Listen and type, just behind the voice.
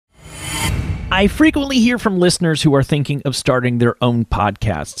I frequently hear from listeners who are thinking of starting their own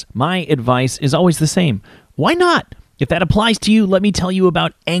podcasts. My advice is always the same. Why not? If that applies to you, let me tell you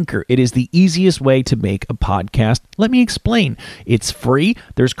about Anchor. It is the easiest way to make a podcast. Let me explain. It's free.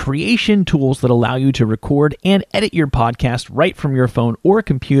 There's creation tools that allow you to record and edit your podcast right from your phone or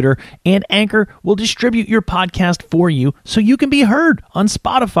computer, and Anchor will distribute your podcast for you so you can be heard on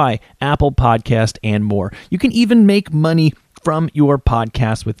Spotify, Apple Podcast, and more. You can even make money from your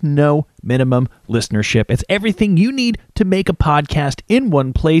podcast with no minimum listenership. It's everything you need to make a podcast in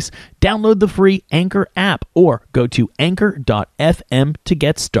one place. Download the free Anchor app or go to anchor.fm to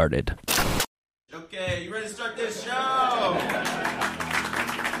get started. Okay, you ready to start this show?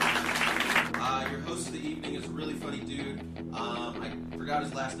 Your host of the evening is a really funny dude. I forgot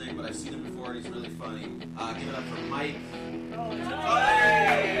his last name, but I've seen him before and he's really funny. Give it up for Mike.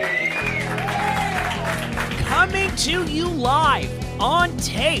 Coming to you live on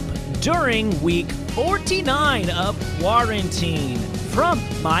tape during week 49 of quarantine from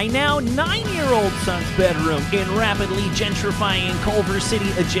my now 9-year-old son's bedroom in rapidly gentrifying Culver City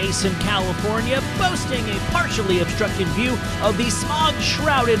adjacent California, boasting a partially obstructed view of the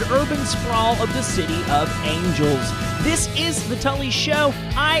smog-shrouded urban sprawl of the City of Angels. This is The Tully Show.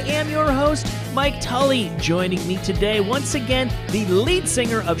 I am your host, Mike Tully. Joining me today, once again, the lead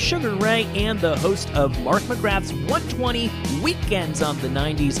singer of Sugar Ray and the host of Mark McGrath's 120 Weekends on the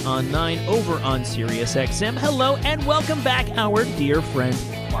 90s on 9 over on Sirius XM. Hello and welcome back, our dear friend,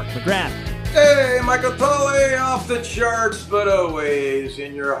 Mark McGrath. Hey, Michael Tully, off the charts, but always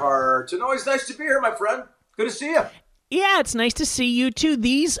in your heart. And always nice to be here, my friend. Good to see you. Yeah, it's nice to see you too.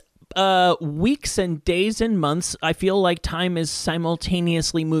 These weeks and days and months, I feel like time is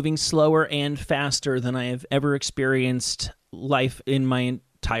simultaneously moving slower and faster than I have ever experienced life in my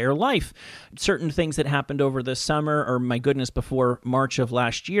entire life. Certain things that happened over the summer, or my goodness, before March of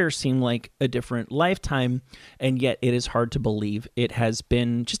last year, seem like a different lifetime, and yet it is hard to believe it has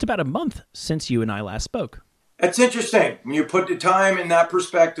been just about a month since you and I last spoke. It's interesting when you put the time in that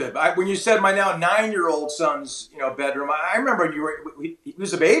perspective. When you said my now 9-year-old son's bedroom, I remember he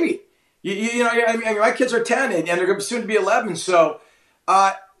was a baby. I mean, my kids are 10 and they're soon to be 11. So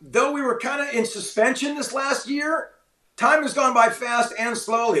though we were kind of in suspension this last year, time has gone by fast and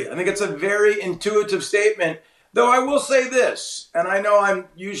slowly. I think it's a very intuitive statement. Though I will say this, and I know I'm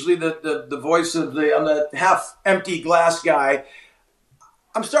usually the voice of I'm the half empty glass guy.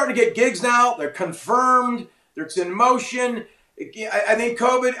 I'm starting to get gigs now. They're confirmed. It's in motion. I think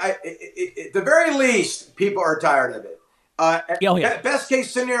COVID, at the very least, people are tired of it. Best case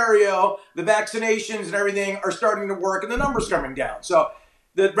scenario, the vaccinations and everything are starting to work and the numbers coming down. So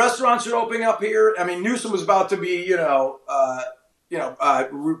the restaurants are opening up here. I mean, Newsom was about to be, what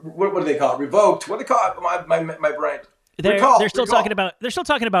do they call it? Revoked. What do they call it? My brain. They're still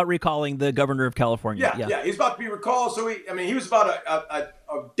talking about recalling the governor of California. Yeah. He's about to be recalled. So he was about a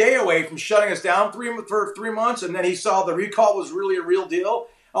day away from shutting us down for 3 months, and then he saw the recall was really a real deal.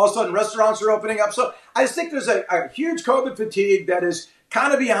 All of a sudden, restaurants are opening up. So I just think there's a huge COVID fatigue that is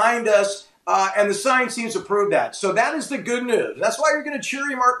kind of behind us, and the science seems to prove that. So that is the good news. That's why you're going to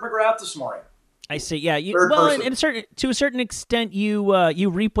cheery Mark McGrath this morning. I see. Yeah. To a certain extent, you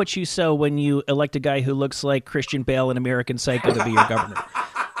reap what you sow when you elect a guy who looks like Christian Bale in American Psycho to be your governor.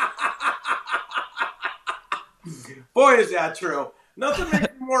 Boy, is that true. Nothing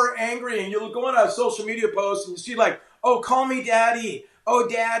makes me more angry. And you'll go on a social media post and you see like, "Oh, call me daddy. Oh,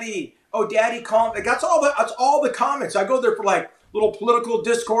 daddy. Oh, daddy, call me." Like, that's all the comments. I go there for like little political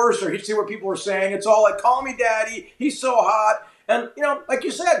discourse or you see what people are saying. It's all like, "Call me daddy. He's so hot." And, like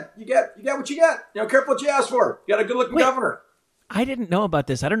you said, you get what you get. Careful what you ask for. You got a good-looking governor. I didn't know about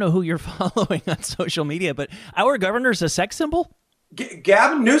this. I don't know who you're following on social media, but our governor's a sex symbol?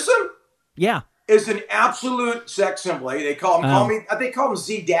 Gavin Newsom? Yeah. Is an absolute sex symbol. They call him, they call him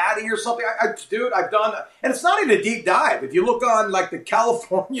Z-Daddy or something. Dude, I've done that. And it's not even a deep dive. If you look on, like, the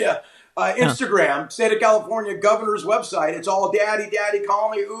California Instagram, State of California governor's website, it's all daddy,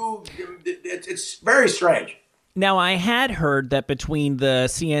 call me. Ooh, it's very strange. Now, I had heard that between the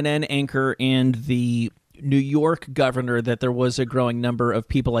CNN anchor and the New York governor that there was a growing number of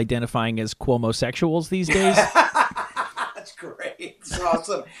people identifying as Cuomo-sexuals these days. That's great. It's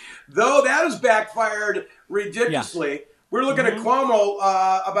awesome. Though that has backfired ridiculously. Yeah. We were looking at Cuomo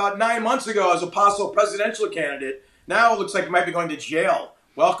about 9 months ago as a possible presidential candidate. Now it looks like he might be going to jail.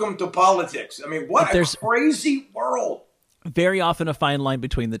 Welcome to politics. I mean, what a crazy world. Very often a fine line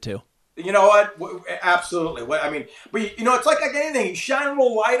between the two. You know what? Absolutely. But it's like anything. You shine a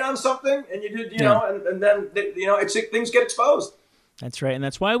little light on something, and and then things get exposed. That's right, and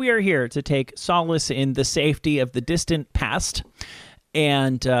that's why we are here, to take solace in the safety of the distant past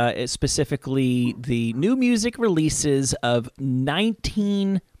and specifically the new music releases of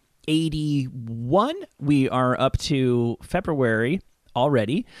 1981. We are up to February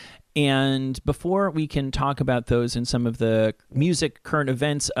already. And before we can talk about those and some of the music current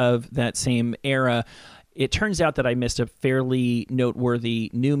events of that same era, it turns out that I missed a fairly noteworthy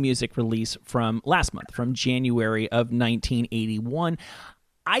new music release from last month, from January of 1981.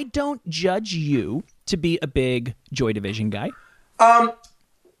 I don't judge you to be a big Joy Division guy.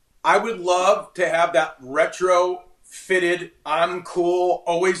 I would love to have that retro fitted, I'm cool,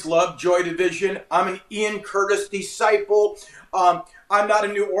 always loved Joy Division. I'm an Ian Curtis disciple. I'm not a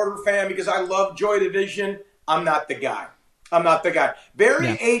New Order fan because I love Joy Division. I'm not the guy. Very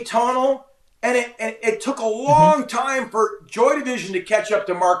atonal, and it took a long time for Joy Division to catch up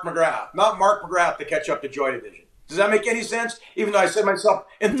to Mark McGrath, not Mark McGrath to catch up to Joy Division. Does that make any sense? Even though I said myself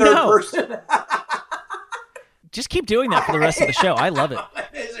in third person. Just keep doing that for the rest of the show. I love it.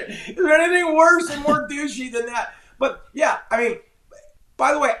 Is there anything worse and more douchey than that? But yeah, I mean,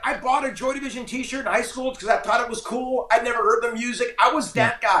 by the way, I bought a Joy Division t-shirt in high school because I thought it was cool. I'd never heard the music. I was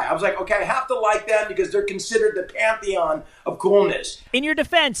that guy. I was like, okay, I have to like them because they're considered the pantheon of coolness. In your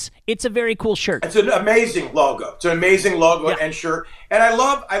defense, it's a very cool shirt. It's an amazing logo. It's an amazing logo and shirt. And I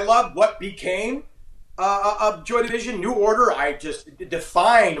love what became of Joy Division, New Order. I just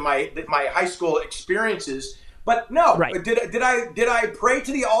defined my high school experiences. But no, did I pray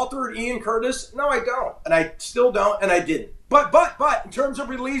to the altar at Ian Curtis? No, I don't, and I still don't, and I didn't. But in terms of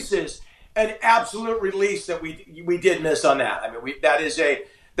releases, an absolute release that we did miss on that. I mean, that is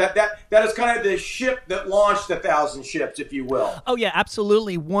kind of the ship that launched 1,000 ships, if you will. Oh yeah,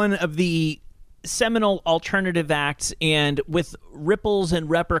 absolutely. One of the seminal alternative acts, and with ripples and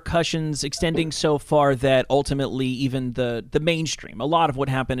repercussions extending so far that ultimately even the mainstream, a lot of what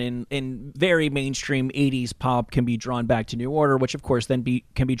happened in very mainstream 80s pop can be drawn back to New Order, which of course then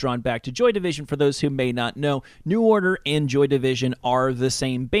can be drawn back to Joy Division. For those who may not know, New Order and Joy Division are the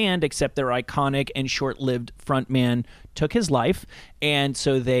same band, except their iconic and short-lived frontman took his life, and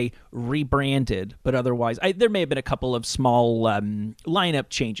so they rebranded. But otherwise, there may have been a couple of small lineup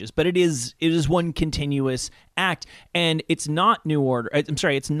changes, but it is one continuous act, and it's not New Order. I'm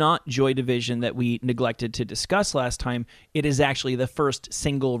sorry, it's not Joy Division that we neglected to discuss last time. It is actually the first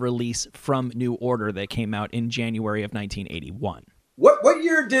single release from New Order that came out in January of 1981. What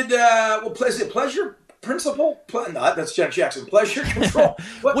year did is it Pleasure Principle? No, that's Janet Jackson. Pleasure Control,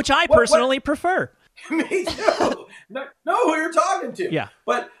 which I personally prefer. Me too. Know who you're talking to. Yeah.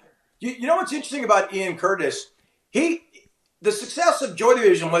 But you know what's interesting about Ian Curtis? The success of Joy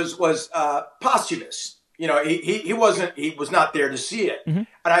Division was posthumous. You know, he was not there to see it. Mm-hmm. And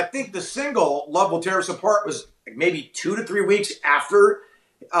I think the single "Love Will Tear Us Apart" was maybe 2 to 3 weeks after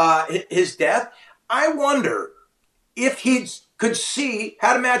his death. I wonder if he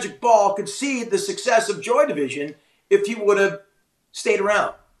had a magic ball, could see the success of Joy Division if he would have stayed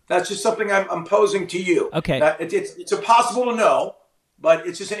around. That's just something I'm posing to you. Okay. It's impossible to know, but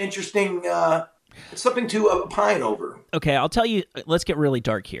it's just an interesting, it's something to opine over. Okay, I'll tell you, let's get really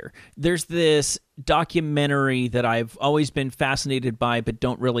dark here. There's this documentary that I've always been fascinated by but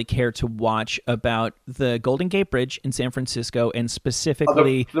don't really care to watch about the Golden Gate Bridge in San Francisco, and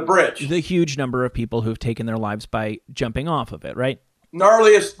specifically the bridge. The huge number of people who've taken their lives by jumping off of it, right?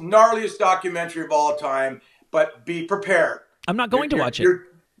 Gnarliest documentary of all time, but be prepared. I'm not going to watch it.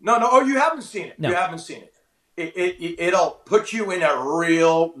 No. Oh, you haven't seen it. No. You haven't seen it. It'll put you in a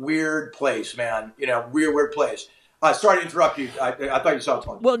real weird place, man. You know, weird place. Sorry to interrupt you. I thought you saw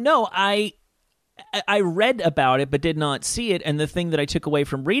it. Well, no, I read about it but did not see it, and the thing that I took away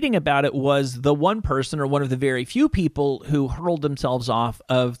from reading about it was the one person, or one of the very few people, who hurled themselves off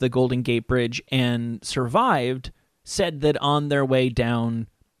of the Golden Gate Bridge and survived, said that on their way down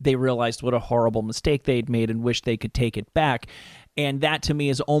they realized what a horrible mistake they'd made and wished they could take it back. And that, to me,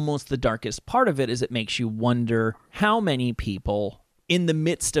 is almost the darkest part of it, is it makes you wonder how many people, in the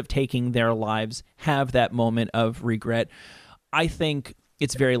midst of taking their lives, have that moment of regret. I think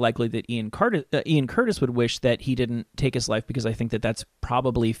it's very likely that Ian Curtis would wish that he didn't take his life, because I think that that's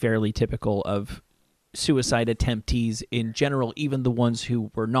probably fairly typical of suicide attemptees in general, even the ones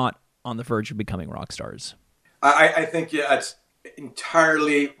who were not on the verge of becoming rock stars. I think it's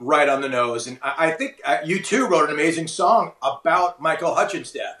entirely right on the nose. And I think U2 wrote an amazing song about Michael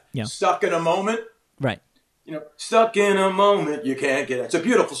Hutchence' death. Yeah. Stuck in a Moment. Right. You know, stuck in a moment, you can't get it. It's a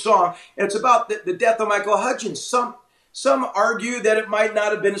beautiful song. And it's about the death of Michael Hutchence. Some argue that it might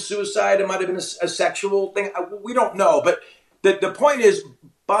not have been a suicide. It might have been a sexual thing. We don't know. But the point is,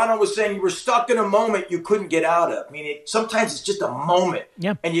 Bono was saying you were stuck in a moment you couldn't get out of. I mean, sometimes it's just a moment.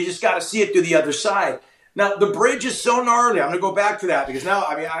 Yeah. And you just got to see it through the other side. Now, the bridge is so gnarly. I'm going to go back to that because now,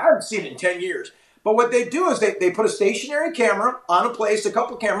 I haven't seen it in 10 years. But what they do is they put a stationary camera on a place, a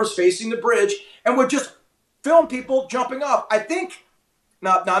couple cameras facing the bridge, and would just film people jumping off. I think,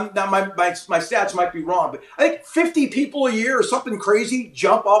 now my stats might be wrong, but I think 50 people a year or something crazy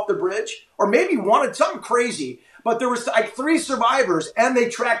jump off the bridge, or maybe something crazy. But there was like 3 survivors, and they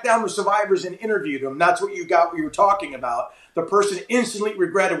tracked down the survivors and interviewed them. That's what you were talking about. The person instantly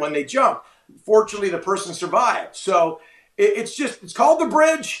regretted when they jumped. Fortunately, the person survived. So it's called The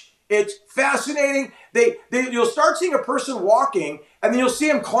Bridge. It's fascinating. You'll start seeing a person walking, and then you'll see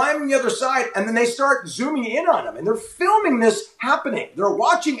them climbing the other side, and then they start zooming in on them, and they're filming this happening. They're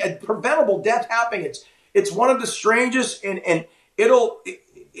watching a preventable death happening. It's one of the strangest, and it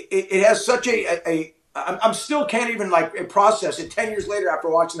has such I'm still can't even process it 10 years later after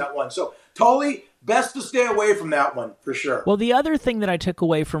watching that one. So Tully, best to stay away from that one for sure. Well, the other thing that I took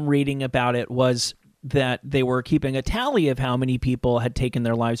away from reading about it was that they were keeping a tally of how many people had taken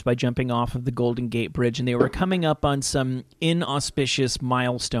their lives by jumping off of the Golden Gate Bridge, and they were coming up on some inauspicious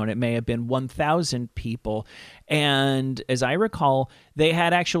milestone. It may have been 1,000 people. And as I recall, they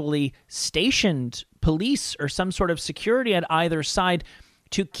had actually stationed police or some sort of security at either side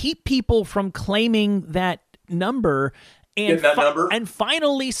to keep people from claiming that number. And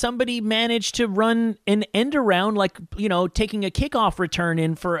finally, somebody managed to run an end around, taking a kickoff return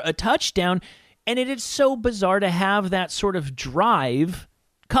in for a touchdown. And it is so bizarre to have that sort of drive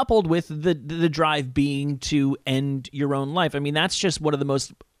coupled with the drive being to end your own life. I mean, that's just one of the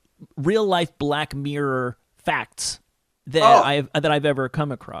most real life Black Mirror facts that I've ever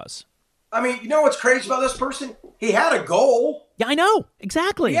come across. I mean, you know what's crazy about this person? He had a goal. Yeah, I know.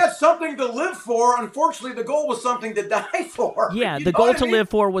 Exactly. He had something to live for. Unfortunately, the goal was something to die for. Yeah, the goal to live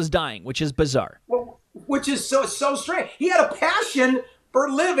for was dying, which is bizarre. Well, which is so strange. He had a passion for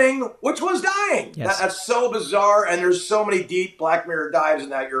living, which was dying. Yes. That's so bizarre, and there's so many deep Black Mirror dives in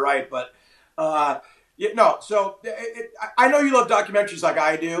that. You're right, but So I know you love documentaries like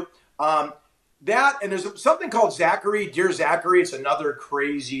I do. That, and there's something called Zachary, Dear Zachary. It's another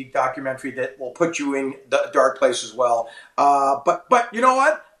crazy documentary that will put you in the dark place as well. But you know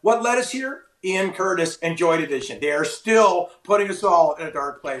what? What led us here? Ian Curtis and Joy Division. They are still putting us all in a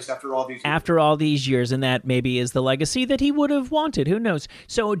dark place after all these years. After all these years, and that maybe is the legacy that he would have wanted. Who knows?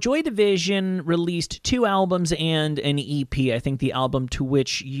 So Joy Division released 2 albums and an EP. I think the album to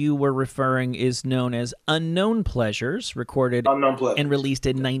which you were referring is known as Unknown Pleasures, recorded and released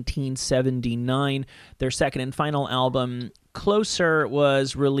in 1979. Their second and final album, Closer,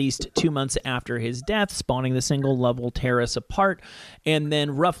 was released 2 months after his death, spawning the single Love Will Tear Us Apart. And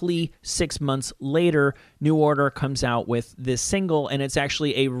then roughly 6 months later, New Order comes out with this single, and it's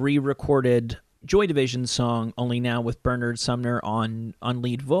actually a re-recorded Joy Division song, only now with Bernard Sumner on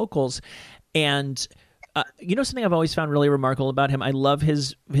lead vocals. And something I've always found really remarkable about him, I love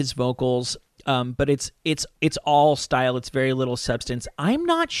his vocals, but it's all style. It's very little substance. I'm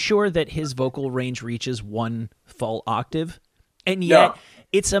not sure that his vocal range reaches 1 full octave, and yet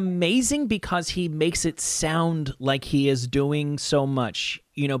it's amazing because he makes it sound like he is doing so much.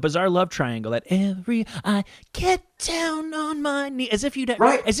 Bizarre Love Triangle. That I get down on my knee, as if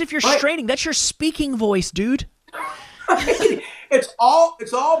you're straining. That's your speaking voice, dude. It's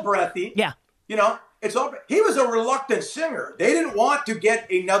all breathy. Yeah. He was a reluctant singer. They didn't want to get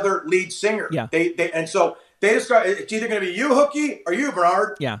another lead singer. Yeah. And so they just got, it's either going to be you, Hookie, or you,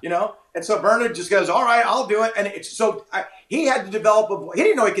 Bernard. Yeah. And so Bernard just goes, all right, I'll do it. And he had to develop he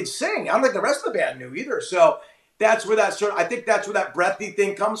didn't know he could sing. I don't think the rest of the band knew either. So that's where I think that's where that breathy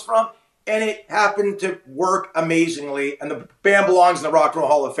thing comes from. And it happened to work amazingly. And the band belongs in the Rock and Roll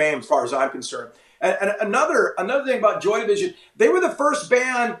Hall of Fame as far as I'm concerned. And another thing about Joy Division, they were the first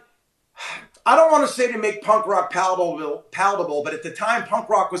band, I don't want to say to make punk rock palatable, but at the time, punk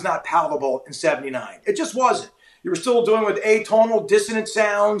rock was not palatable in 79. It just wasn't. You were still doing with atonal, dissonant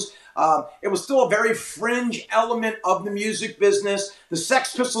sounds. It was still a very fringe element of the music business. The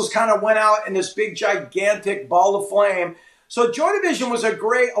Sex Pistols kind of went out in this big, gigantic ball of flame. So Joy Division was a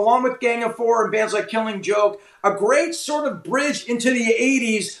great, along with Gang of Four and bands like Killing Joke, a great sort of bridge into the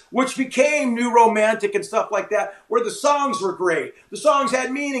 80s, which became New Romantic and stuff like that, where the songs were great. The songs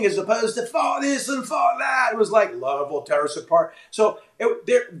had meaning as opposed to for this and for that. It was like Love Will Tear Us Apart. So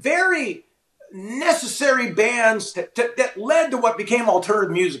they're very, necessary bands that led to what became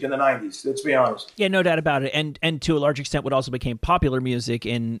alternative music in the 90s. Let's be honest. Yeah, no doubt about it, and to a large extent, what also became popular music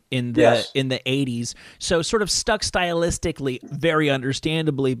in the Yes. in the 80s. So sort of stuck stylistically, very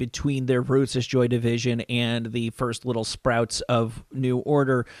understandably, between their roots as Joy Division and the first little sprouts of New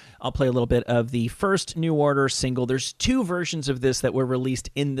Order. I'll play a little bit of the first New Order single. There's two versions of this that were released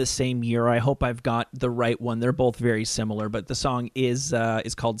in the same year. I hope I've got the right one. They're both very similar, but the song is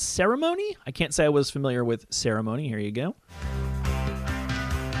called Ceremony. I can't say I was familiar with Ceremony. Here you go.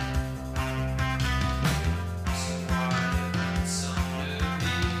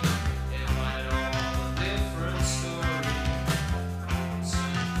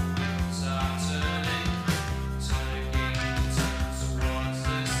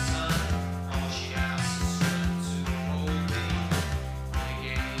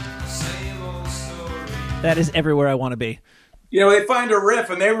 That is Everywhere I Want to Be. You know, they find a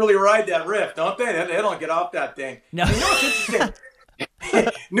riff and they really ride that riff, don't they? They don't get off that thing. No. You know what's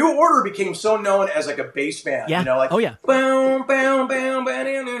interesting? New Order became so known as like a bass band. Yeah. You know, like Oh, yeah. boom, boom, boom,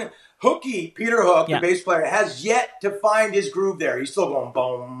 boom. Hooky, Peter Hook, Yeah. the bass player, has yet to find his groove there. He's still going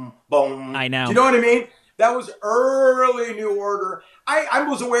boom, boom. I know. Do you know what I mean? That was early New Order. I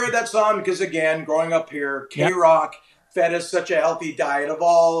was aware of that song because, again, growing up here, K-Rock fed us such a healthy diet of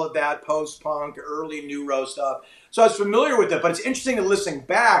all of that post-punk, early New Row stuff. So I was familiar with it, but it's interesting to listen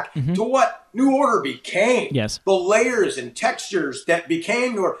back to what New Order became. Yes. The layers and textures that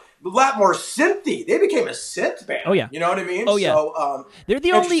became a lot more synthy. They became a synth band. Oh, yeah. You know what I mean? Oh, yeah. So, They're the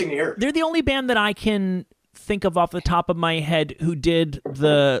interesting to hear. They're the only band that I can think of off the top of my head who did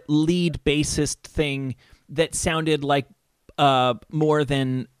the lead bassist thing that sounded like more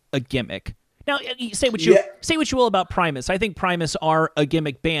than a gimmick. Now, say what you will about Primus. I think Primus are a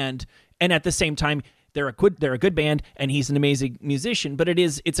gimmick band, and at the same time, they're a good band, and he's an amazing musician. But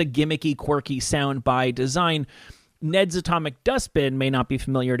it's a gimmicky, quirky sound by design. Ned's Atomic Dustbin may not be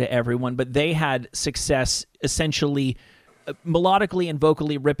familiar to everyone, but they had success essentially melodically and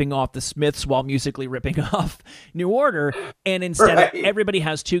vocally ripping off the Smiths while musically ripping off New Order. And instead of everybody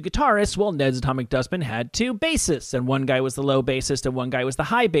has two guitarists, well, Ned's Atomic Dustbin had two bassists, and one guy was the low bassist and one guy was the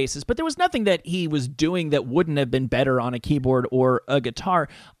high bassist. But there was nothing that he was doing that wouldn't have been better on a keyboard or a guitar.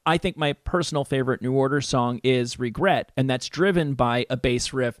 I think my personal favorite New Order song is Regret, and that's driven by a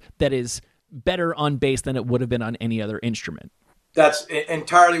bass riff that is better on bass than it would have been on any other instrument. That's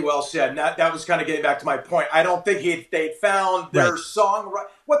entirely well said. And that was kind of getting back to my point. I don't think they'd found their song,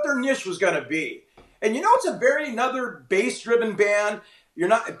 what their niche was going to be. And you know, it's another bass-driven band. You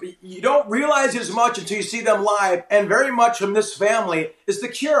don't realize as much until you see them live. And very much from this family is The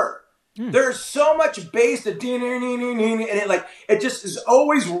Cure. There's so much bass that and it just is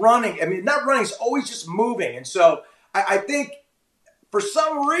always running. I mean, not running, it's always just moving. And so I think, for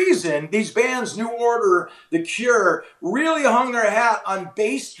some reason, these bands, New Order, The Cure, really hung their hat on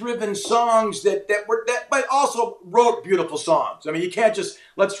bass-driven songs that but also wrote beautiful songs. I mean, you can't just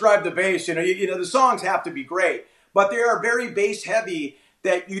let's drive the bass. You know, the songs have to be great, but they are very bass-heavy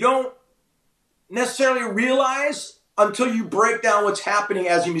that you don't necessarily realize until you break down what's happening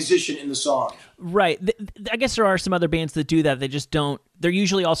as a musician in the song. Right. I guess there are some other bands that do that. They just don't. They're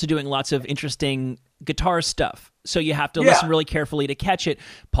usually also doing lots of interesting guitar stuff. So you have to listen really carefully to catch it.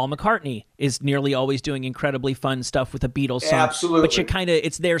 Paul McCartney is nearly always doing incredibly fun stuff with a Beatles song. Absolutely. But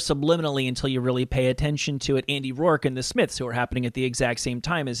it's there subliminally until you really pay attention to it. Andy Rourke and the Smiths, who are happening at the exact same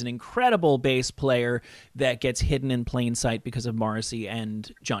time, is an incredible bass player that gets hidden in plain sight because of Morrissey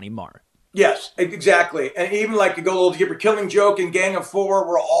and Johnny Marr. Yes, exactly. And even like to go a little deeper, Killing Joke and Gang of Four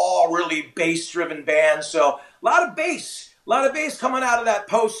were all really bass-driven bands. So a lot of bass coming out of that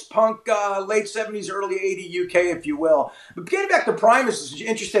post-punk, late 70s, early 80s UK, if you will. But getting back to Primus is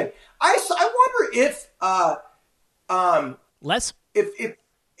interesting. I wonder if Les?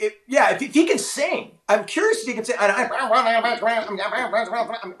 If he can sing. I'm curious if he can sing. I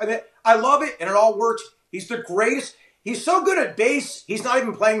love it, and it all works. He's the greatest. He's so good at bass, he's not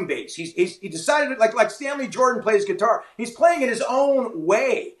even playing bass. He decided, like Stanley Jordan plays guitar, he's playing it his own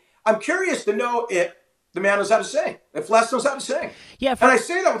way. I'm curious to know if the man knows how to sing, if Les knows how to sing. Yeah, and I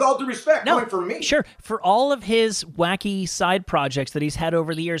say that with all due respect, coming from me. Sure. For all of his wacky side projects that he's had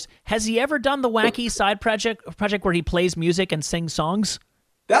over the years, has he ever done the wacky side project where he plays music and sings songs?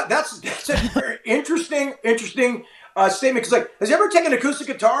 That's a very interesting statement. Because has he ever taken an acoustic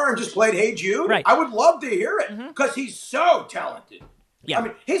guitar and just played Hey Jude? Right. I would love to hear it because he's so talented. Yeah. I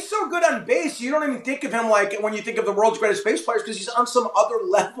mean, he's so good on bass, you don't even think of him like when you think of the world's greatest bass players because he's on some other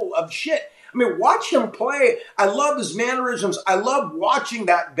level of shit. I mean, watch him play. I love his mannerisms. I love watching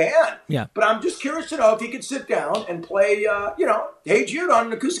that band. Yeah. But I'm just curious to know if he could sit down and play, Hey Jude on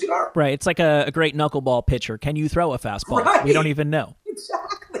an acoustic guitar. Right. It's like a great knuckleball pitcher. Can you throw a fastball? Right. We don't even know.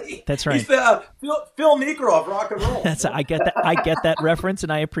 Exactly. That's right. He's the Phil Niekro of rock and roll. I get that. I get that reference,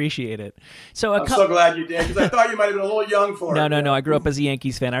 and I appreciate it. So I'm so glad you did, because I thought you might have been a little young for it. No. I grew up as a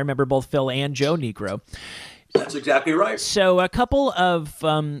Yankees fan. I remember both Phil and Joe Niekro. That's exactly right. So a couple of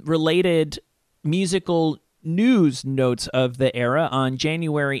related musical news notes of the era. On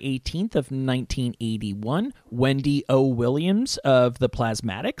January 18th of 1981, Wendy O. Williams of the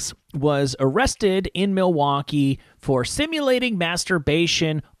Plasmatics was arrested in Milwaukee for simulating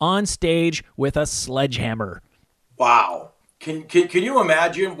masturbation on stage with a sledgehammer. Wow. Can you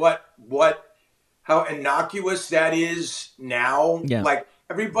imagine how innocuous that is now? Yeah. Like,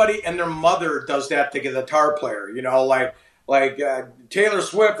 everybody and their mother does that to a guitar player, like Taylor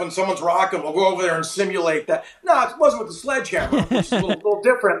Swift, when someone's rocking, will go over there and simulate that. No, it wasn't with the sledgehammer, which is a little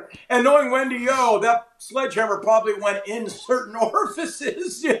different. And knowing Wendy O, that sledgehammer probably went in certain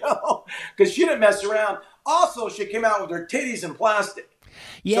orifices, because she didn't mess around. Also, she came out with her titties in plastic.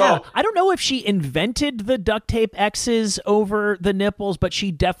 Yeah, So, I don't know if she invented the duct tape X's over the nipples, but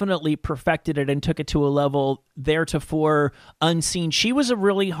she definitely perfected it and took it to a level theretofore unseen. She was a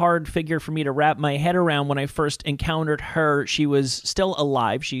really hard figure for me to wrap my head around when I first encountered her. She was still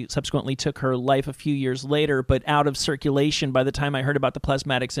alive. She subsequently took her life a few years later, but out of circulation by the time I heard about the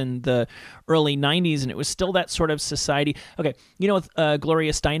Plasmatics in the early 90s, and it was still that sort of society. Okay,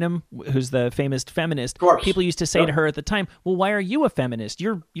 Gloria Steinem, who's the famous feminist, of course. people used to say to her at the time, well, why are you a feminist?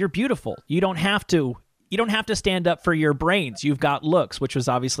 You're beautiful. You don't have to stand up for your brains. You've got looks, which was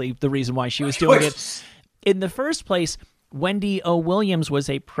obviously the reason why she was doing it. In the first place, Wendy O. Williams was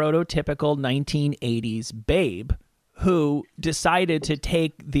a prototypical 1980s babe who decided to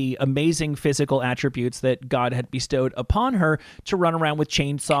take the amazing physical attributes that God had bestowed upon her to run around with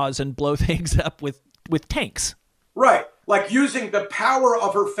chainsaws and blow things up with tanks. Right. Like using the power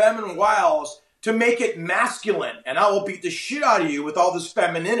of her feminine wiles to make it masculine, and I will beat the shit out of you with all this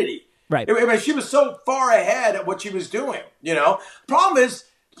femininity. Right. I mean, she was so far ahead at what she was doing, Problem is,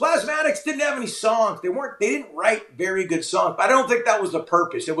 Plasmatics didn't have any songs. They didn't write very good songs. But I don't think that was the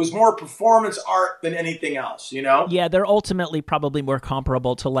purpose. It was more performance art than anything else, Yeah, they're ultimately probably more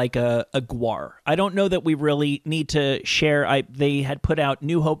comparable to like a Gwar. I don't know that we really need to share. They had put out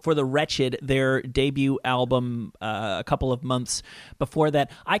New Hope for the Wretched, their debut album, a couple of months before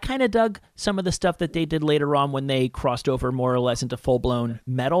that. I kind of dug some of the stuff that they did later on when they crossed over more or less into full-blown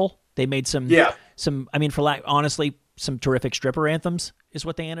metal. They made some, honestly, some terrific stripper anthems is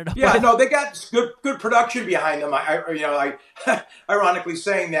what they ended up with. Yeah, no, they got good production behind them. I ironically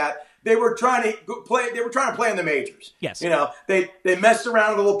saying that they were trying to play. They were trying to play in the majors. Yes. They messed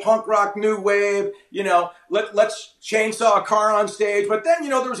around with a little punk rock new wave. Let's chainsaw a car on stage. But then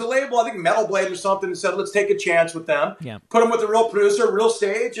there was a label, I think Metal Blade or something, that said let's take a chance with them. Yeah. Put them with a real producer, real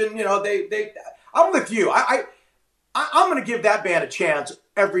stage, and they. I'm with you. I'm going to give that band a chance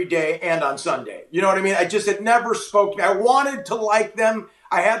every day and on Sunday. You know what I mean? It never spoke to me. I wanted to like them.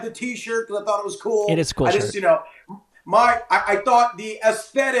 I had the T-shirt because I thought it was cool. It is a cool shirt. I thought the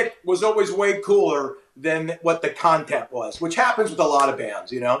aesthetic was always way cooler than what the content was, which happens with a lot of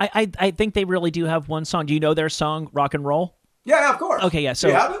bands, I think they really do have one song. Do you know their song, Rock and Roll? Yeah, of course. Okay, yeah. So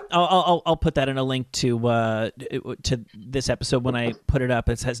you have it? I'll put that in a link to this episode when I put it up.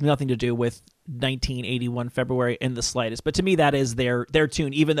 It has nothing to do with 1981 February in the slightest. But to me, that is their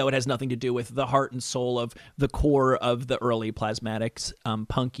tune, even though it has nothing to do with the heart and soul of the core of the early Plasmatics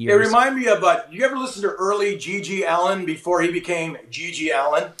punk years. It remind me of, you ever listen to early G.G. Allin before he became G.G.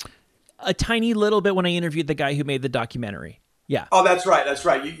 Allin? A tiny little bit when I interviewed the guy who made the documentary. Yeah. Oh, that's right. That's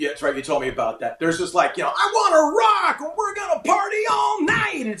right. That's right. You told me about that. There's just I want to rock and we're going to party all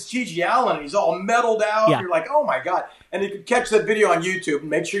night. And it's G.G. Allin. And he's all metaled out. Yeah. You're like, oh my God. And you can catch that video on YouTube and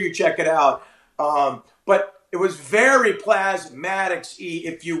make sure you check it out. But it was very Plasmatics-y,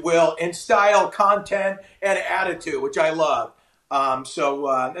 if you will, in style, content, and attitude, which I love.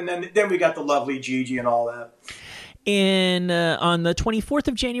 And then we got the lovely Gigi and all that. On the 24th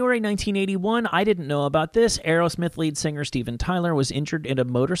of January, 1981, I didn't know about this, Aerosmith lead singer Steven Tyler was injured in a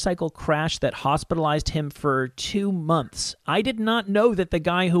motorcycle crash that hospitalized him for 2 months. I did not know that the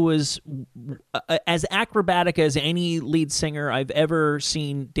guy who was as acrobatic as any lead singer I've ever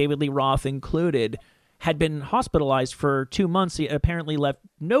seen, David Lee Roth included, had been hospitalized for 2 months. He apparently left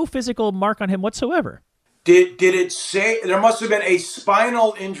no physical mark on him whatsoever. Did it say there must have been a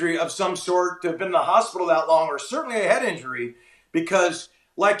spinal injury of some sort to have been in the hospital that long, or certainly a head injury? Because,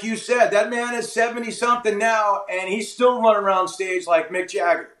 like you said, that man is 70-something now, and he's still running around stage like Mick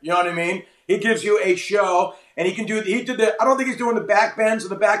Jagger. You know what I mean? he gives you a show, and he did the, I don't think he's doing the back bends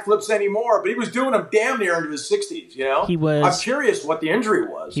and the back flips anymore, but he was doing them damn near into his 60s, you know? I'm curious what the injury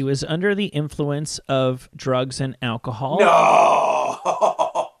was. He was under the influence of drugs and alcohol.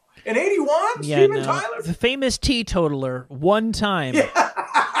 No! In 81? Yeah, Steven Tyler? The famous teetotaler, one time.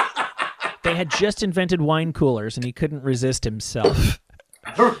 They had just invented wine coolers, and he couldn't resist himself.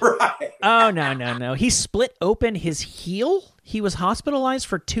 Right. Oh, no. He split open his heel? He was hospitalized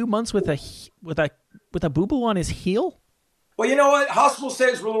for 2 months with a boo-boo on his heel? Well, you know what? Hospital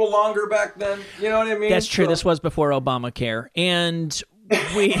stays were a little longer back then. You know what I mean? That's true. This was before Obamacare. And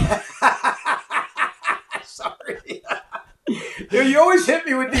we... Sorry. Dude, you always hit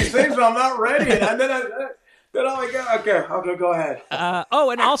me with these things when I'm not ready. And then I'm like, okay, go ahead.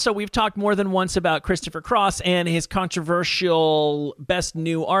 And also we've talked more than once about Christopher Cross and his controversial Best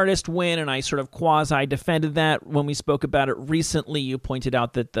New Artist win, and I sort of quasi-defended that when we spoke about it recently. You pointed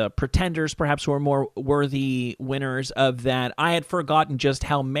out that the Pretenders perhaps were more worthy winners of that. I had forgotten just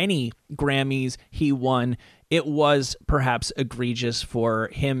how many Grammys he won. It was perhaps egregious for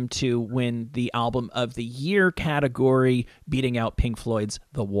him to win the Album of the Year category, beating out Pink Floyd's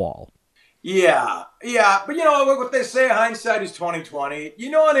The Wall. Yeah, but you know what they say, hindsight is 20/20.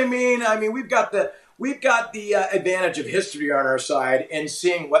 You know what I mean? I mean, we've got the advantage of history on our side and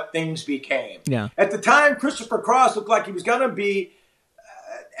seeing what things became. Yeah. At the time, Christopher Cross looked like he was going to be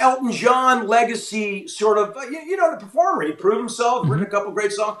Elton John legacy sort of, the performer. He proved himself, written a couple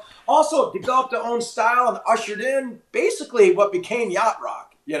great songs. Also developed their own style and ushered in basically what became yacht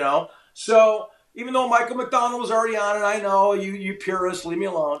rock, you know? So even though Michael McDonald was already on it, I know, you purists, leave me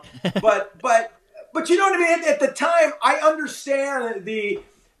alone. But you know what I mean? At the time, I understand the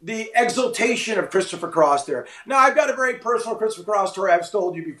exaltation of Christopher Cross there. Now, I've got a very personal Christopher Cross story I've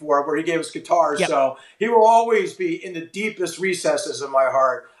told you before where he gave us guitars. Yep. So he will always be in the deepest recesses of my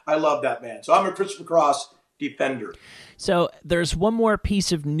heart. I love that man. So I'm a Christopher Cross defender. So there's one more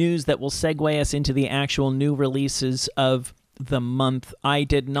piece of news that will segue us into the actual new releases of the month. I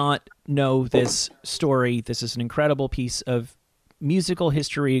did not know this story. This is an incredible piece of musical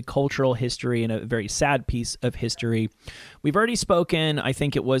history, cultural history, and a very sad piece of history. We've already spoken, I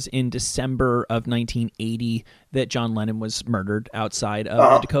think it was in December of 1980, that John Lennon was murdered outside of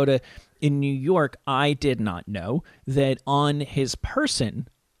the Dakota in New York. I did not know that on his person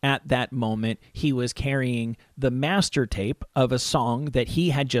at that moment, he was carrying the master tape of a song that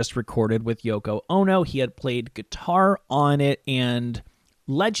he had just recorded with Yoko Ono. He had played guitar on it, and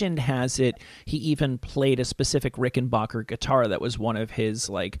legend has it he even played a specific Rickenbacker guitar that was one of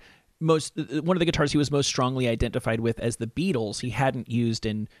his one of the guitars he was most strongly identified with as the Beatles. He hadn't used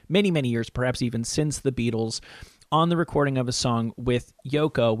in many, many years, perhaps even since the Beatles, on the recording of a song with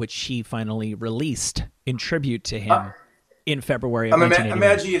Yoko, which she finally released in tribute to him in February of 1981.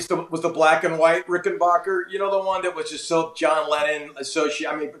 Imagine it was the black and white Rickenbacker, you know, the one that was just so John Lennon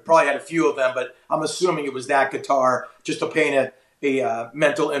associated. I mean, probably had a few of them, but I'm assuming it was that guitar just to paint a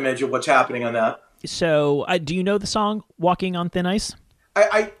mental image of what's happening on that. So, do you know the song "Walking on Thin Ice"?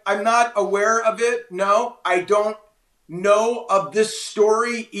 I'm not aware of it. No, I don't know of this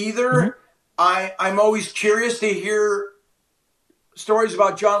story either. Mm-hmm. I'm always curious to hear stories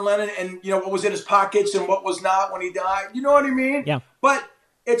about John Lennon and, you know, what was in his pockets and what was not when he died. You know what I mean? Yeah. But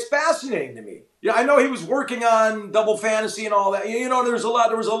it's fascinating to me. Yeah, I know he was working on Double Fantasy and all that. You know, there was a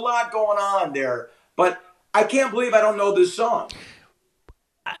lot going on there. But I can't believe I don't know this song.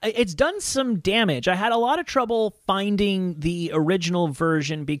 It's done some damage. I had a lot of trouble finding the original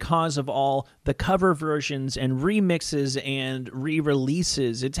version because of all the cover versions and remixes and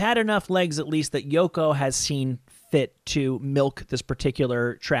re-releases. It's had enough legs, at least, that Yoko has seen fit to milk this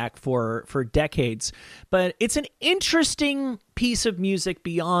particular track for decades. But it's an interesting piece of music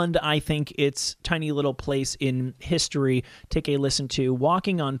beyond, I think, its tiny little place in history. Take a listen to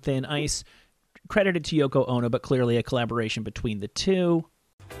Walking on Thin Ice, credited to Yoko Ono, but clearly a collaboration between the two.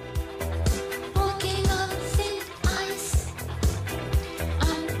 Walking on thin ice,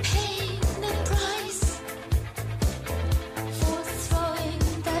 I'm paying the price for throwing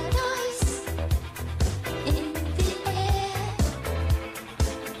that ice in the air.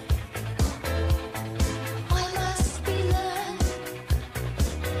 I must be learned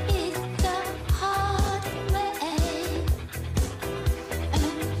it the hard way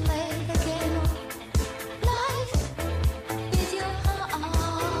and play the game of life with your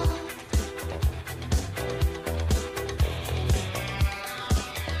heart.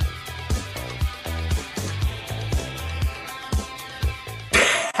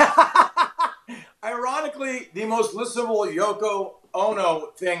 Ironically, the most listenable Yoko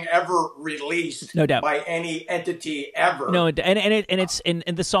Ono thing ever released No doubt. by any entity ever. No,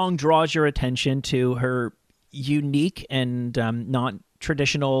 and the song draws your attention to her unique and not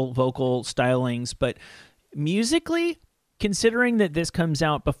traditional vocal stylings, but musically, considering that this comes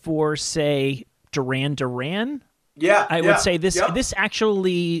out before, say, Duran Duran, I would say this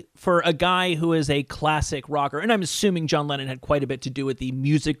actually, for a guy who is a classic rocker, and I'm assuming John Lennon had quite a bit to do with the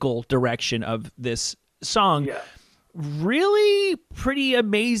musical direction of this song, really pretty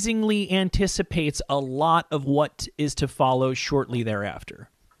amazingly anticipates a lot of what is to follow shortly thereafter.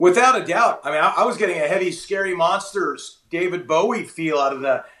 Without a doubt. I mean, I was getting a heavy Scary Monsters, David Bowie feel out of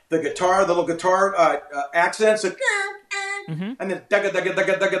the guitar, the little guitar accents, and then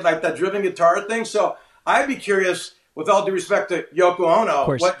like that driven guitar thing. So I'd be curious, with all due respect to Yoko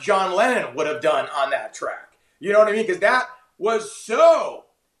Ono, what John Lennon would have done on that track. You know what I mean? Because that was so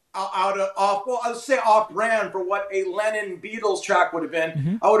off-brand for what a Lennon Beatles track would have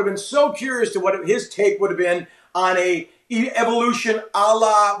been. I would have been so curious to what his take would have been on a evolution a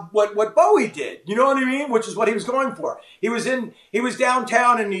la what Bowie did. You know what I mean? Which is what he was going for. He was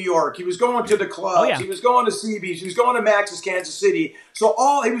downtown in New York. He was going to the clubs. He was going to CB's. He was going to Max's Kansas City. So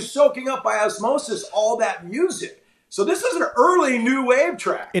he was soaking up by osmosis all that music. So this is an early new wave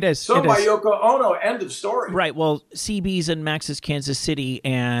track. It is. Sung by Yoko Ono, end of story. Right. Well, CB's and Max's Kansas City,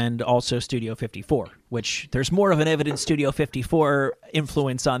 and also Studio 54, which there's more of an Evidence Studio 54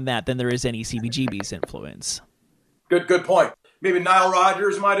 influence on that than there is any CBGB's influence. Good point. Maybe Nile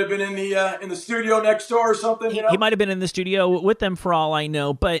Rodgers might have been in the studio next door or something. He might have been in the studio with them for all I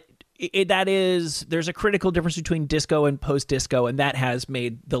know, but there's a critical difference between disco and post-disco, and that has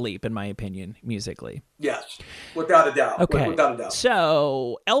made the leap, in my opinion, musically. Yes, without a doubt. Okay. Without a doubt.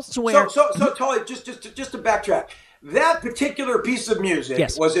 So elsewhere, so Tully, just to backtrack, that particular piece of music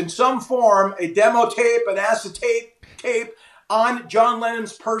was in some form a demo tape, an acetate tape on John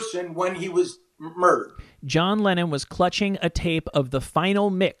Lennon's person when he was murdered. John Lennon was clutching a tape of the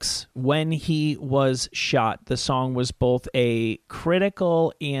final mix when he was shot. The song was both a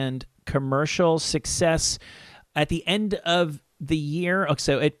critical and commercial success at the end of the year.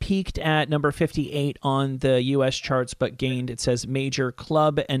 So it peaked at number 58 on the U.S. charts, but gained, it says, major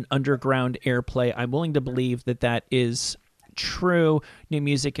club and underground airplay. I'm willing to believe that is true. New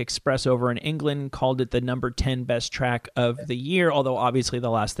Music Express over in England called it the number 10 best track of the year, although obviously the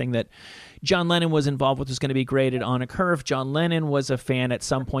last thing that John Lennon was involved with was going to be graded on a curve. John Lennon was a fan. At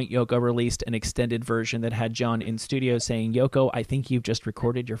some point, Yoko released an extended version that had John in studio saying, "Yoko, I think you've just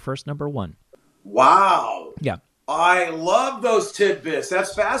recorded your first number one." Wow. Yeah. I love those tidbits.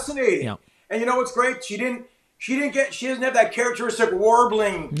 That's fascinating. Yeah. And you know what's great? She doesn't have that characteristic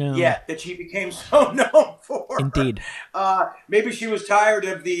warbling yet that she became so known for. Indeed. Maybe she was tired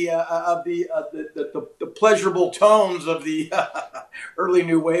of the pleasurable tones of the early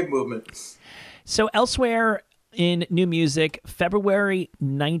new wave movement. So elsewhere in new music, February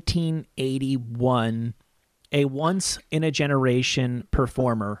 1981, a once-in-a-generation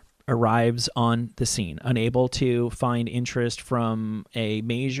performer arrives on the scene, unable to find interest from a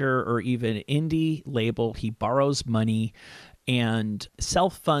major or even indie label. He borrows money and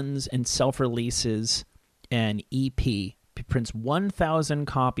self-funds and self-releases an EP. He prints 1,000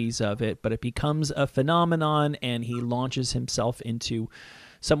 copies of it, but it becomes a phenomenon, and he launches himself into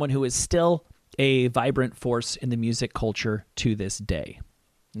someone who is still a vibrant force in the music culture to this day.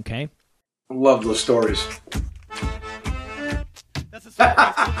 Okay? Love those stories. That's a sweat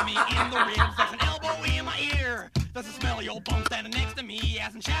to me in the ribs. There's an elbow in my ear. There's a smelly old bum standing next to me. He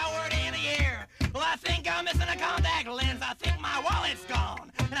hasn't showered in a year. Well, I think I'm missing a contact lens. I think my wallet's gone.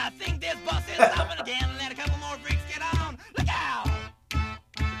 And I think this bus is stopping again. Let a couple more freaks get on. Look out!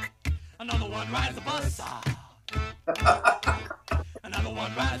 Another one rides the bus. Another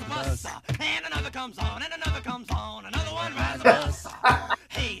one rides the bus. And another comes on. And another comes on. Another one rides the bus.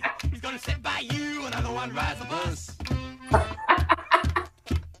 Hey, he's gonna sit by you. Another one rides the bus.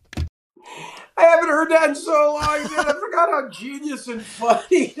 I haven't heard that in so long, dude. I forgot how genius and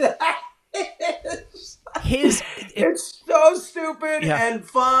funny that is. It's so stupid and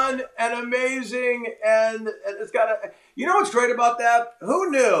fun and amazing, and it's got a. You know what's great about that?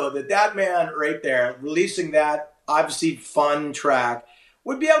 Who knew that man right there releasing that obviously fun track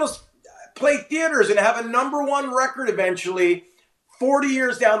would be able to play theaters and have a number one record eventually 40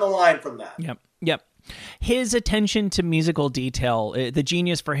 years down the line from that. Yep. His attention to musical detail, the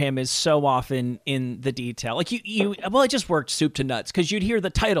genius for him is so often in the detail. Like it just worked soup to nuts, because you'd hear the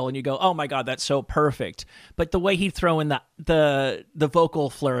title and you go, "Oh my God, that's so perfect." But the way he'd throw in the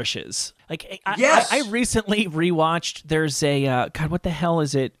vocal flourishes, like I recently rewatched. There's a God, what the hell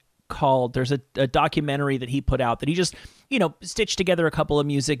is it called. There's a documentary that he put out that he just, stitched together a couple of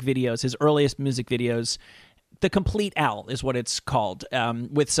music videos, his earliest music videos. The Complete Al is what it's called,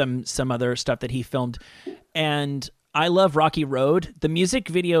 with some other stuff that he filmed. And I love Rocky Road. The music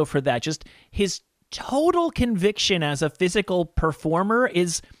video for that, just his total conviction as a physical performer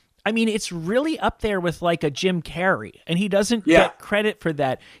is, it's really up there with like a Jim Carrey, and he doesn't get credit for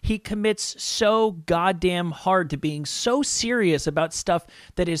that. He commits so goddamn hard to being so serious about stuff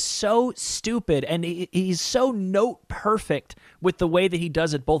that is so stupid, and he's so note perfect with the way that he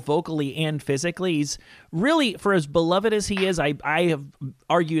does it, both vocally and physically. He's really, for as beloved as he is, I have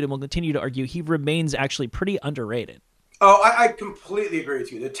argued and will continue to argue, he remains actually pretty underrated. Oh, I completely agree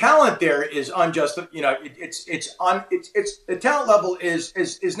with you. The talent there is unjust. It's the talent level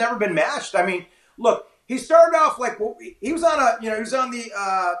is never been matched. I mean, look, he started off like he was on the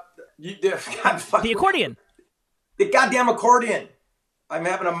accordion, the goddamn accordion. I'm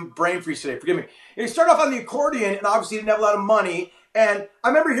having a brain freeze today. Forgive me. And he started off on the accordion, and obviously didn't have a lot of money. And I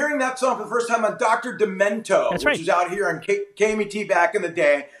remember hearing that song for the first time on Dr. Demento, which was out here on KMET back in the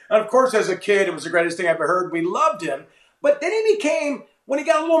day. And of course, as a kid, it was the greatest thing I ever heard. We loved him. But then he became, when he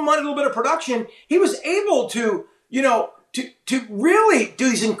got a little money, a little bit of production, he was able to, to really do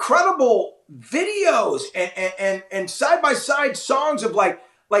these incredible videos and side-by-side songs of like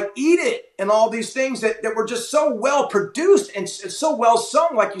Eat It and all these things that were just so well produced and so well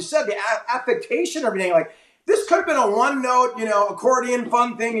sung. Like you said, the affectation, everything. Like, this could have been a one-note, accordion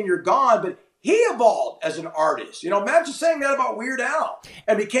fun thing and you're gone, but he evolved as an artist. Imagine saying that about Weird Al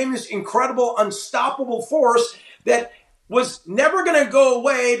and became this incredible, unstoppable force that was never going to go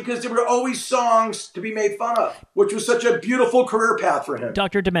away because there were always songs to be made fun of, which was such a beautiful career path for him.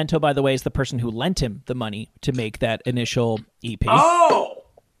 Dr. Demento, by the way, is the person who lent him the money to make that initial EP. Oh,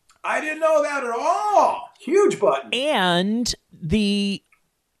 I didn't know that at all. Huge button. And the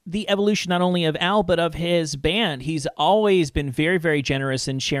evolution not only of Al, but of his band. He's always been very, very generous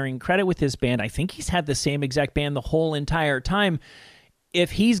in sharing credit with his band. I think he's had the same exact band the whole entire time.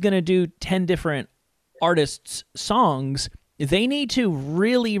 If he's going to do 10 different artists' songs, they need to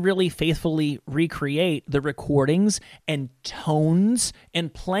really, really faithfully recreate the recordings and tones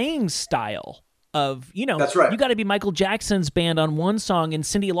and playing style of, That's right. You got to be Michael Jackson's band on one song and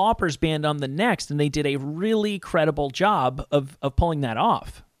Cyndi Lauper's band on the next, and they did a really credible job of pulling that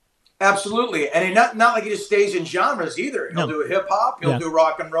off. Absolutely. And not like he just stays in genres either. He'll do hip hop, he'll do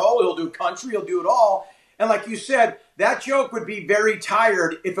rock and roll, he'll do country, he'll do it all. And like you said, that joke would be very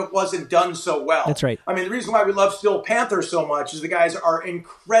tired if it wasn't done so well. That's right. I mean, the reason why we love Steel Panther so much is the guys are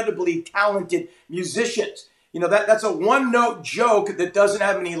incredibly talented musicians. That's a one-note joke that doesn't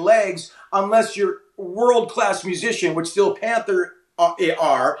have any legs unless you're a world-class musician, which Steel Panther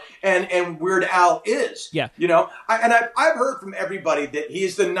are, and Weird Al is. Yeah. I've heard from everybody that he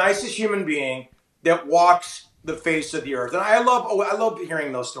is the nicest human being that walks the face of the earth. And I love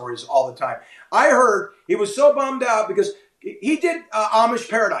hearing those stories all the time. I heard he was so bummed out because he did Amish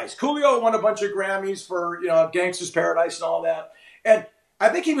Paradise. Coolio won a bunch of Grammys for, Gangsta's Paradise and all that. And I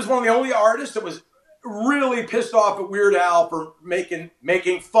think he was one of the only artists that was really pissed off at Weird Al for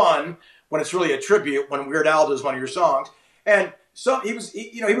making fun when it's really a tribute when Weird Al does one of your songs. And so he was,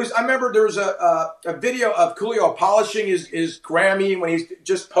 I remember there was a video of Coolio polishing his Grammy when he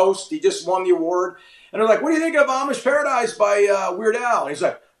just won the award. And they're like, what do you think of Amish Paradise by Weird Al? And he's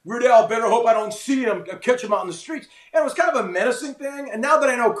like, Weird Al, better hope I don't see him, catch him out in the streets. And it was kind of a menacing thing. And now that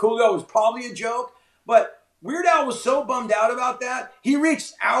I know Coolio was probably a joke, but Weird Al was so bummed out about that. He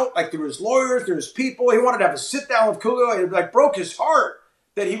reached out through his lawyers, through his people. He wanted to have a sit down with Coolio. It broke his heart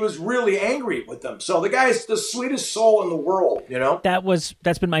that he was really angry with them. So the guy's the sweetest soul in the world,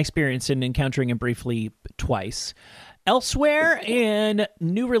 That's been my experience in encountering him briefly twice. Elsewhere in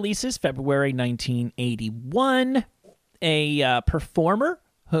new releases, February 1981, a performer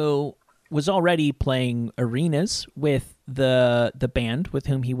who was already playing arenas with the band with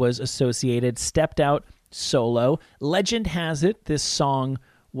whom he was associated stepped out solo. Legend has it this song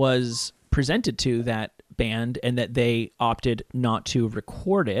was presented to that band and that they opted not to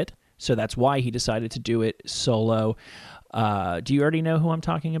record it. So that's why he decided to do it solo. Do you already know who I'm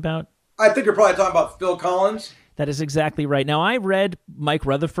talking about? I think you're probably talking about Phil Collins. That is exactly right. Now, I read Mike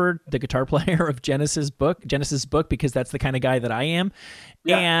Rutherford, the guitar player of Genesis book, because that's the kind of guy that I am.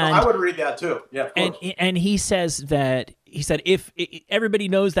 Yeah, and, I would read that too. Yeah, of course. And he said if everybody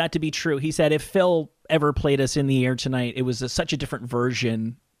knows that to be true, he said if Phil ever played us in the air tonight, it was such a different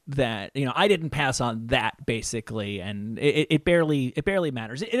version that I didn't pass on that basically, and it barely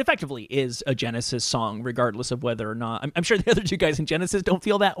matters. It effectively is a Genesis song, regardless of whether or not I'm sure the other two guys in Genesis don't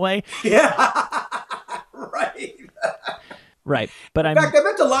feel that way. Yeah. Right. Right. But In fact, I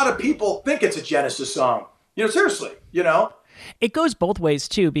bet a lot of people think it's a Genesis song. Seriously, it goes both ways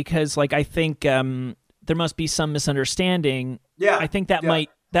too, because like I think there must be some misunderstanding. Yeah. I think that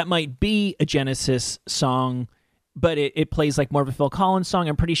might be a Genesis song, but it plays like more of a Phil Collins song.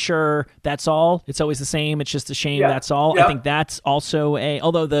 I'm pretty sure that's all. It's always the same. It's just a shame. Yeah. That's all. Yeah. I think that's also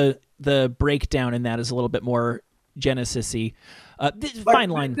although the breakdown in that is a little bit more Genesis-y. Fine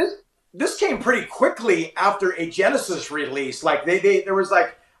line. This came pretty quickly after a Genesis release. Like there was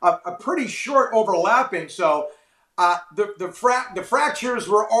like a pretty short overlapping. So the fractures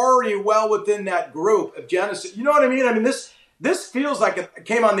were already well within that group of Genesis. You know what I mean? I mean this feels like it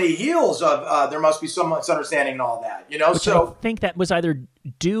came on the heels of There Must Be Some Misunderstanding and all that. Which I think that was either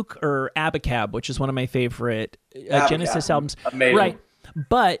Duke or Abacab, which is one of my favorite Genesis albums. Amazing. Right,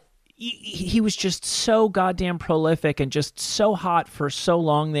 but he was just so goddamn prolific and just so hot for so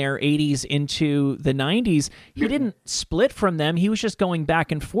long there, 80s into the 90s. He didn't split from them. He was just going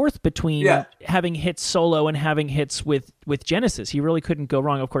back and forth between having hits solo and having hits with Genesis. He really couldn't go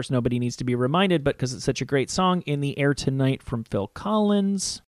wrong. Of course, nobody needs to be reminded, but because it's such a great song, In the Air Tonight from Phil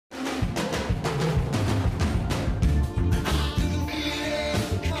Collins.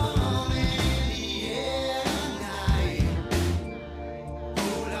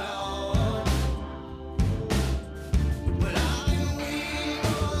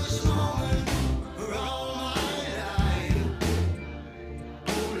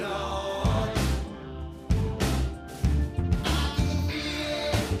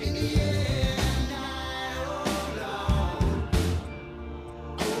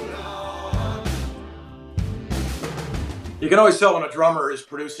 You can always tell when a drummer is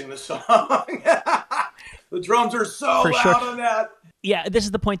producing the song. The drums are so For loud sure. on that. Yeah, this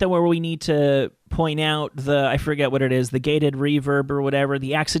is the point, though, where we need to point out I forget what it is, the gated reverb or whatever,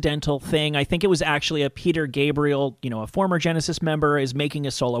 the accidental thing. I think it was actually a Peter Gabriel, a former Genesis member, is making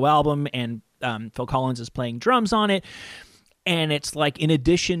a solo album, and Phil Collins is playing drums on it. And it's like, in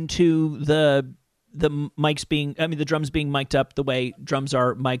addition to the drums being mic'd up the way drums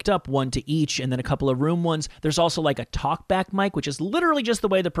are mic'd up, one to each, and then a couple of room ones. There's also like a talkback mic, which is literally just the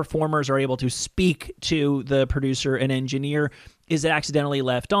way the performers are able to speak to the producer and engineer. Is it accidentally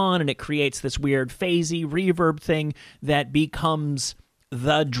left on, and it creates this weird phasey reverb thing that becomes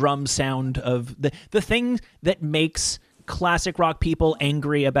the drum sound of the thing that makes classic rock people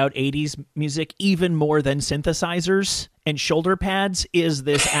angry about 80s music even more than synthesizers and shoulder pads is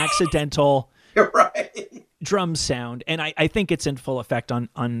this accidental Right. drum sound, and I think it's in full effect on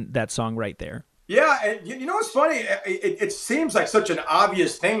that song right there. Yeah, and you know what's funny? It seems like such an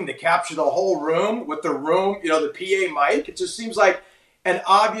obvious thing to capture the whole room with the the PA mic. It just seems like an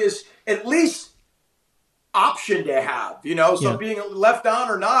obvious, at least, option to have. So being left on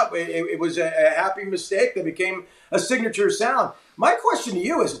or not, it was a happy mistake that became a signature sound. My question to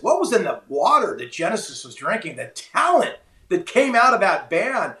you is, what was in the water that Genesis was drinking? The talent that came out of that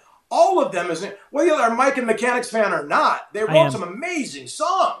band. All of them, whether you're a Mike and Mechanics fan or not, they wrote some amazing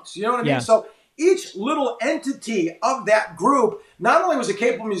songs. You know what I mean? So each little entity of that group not only was a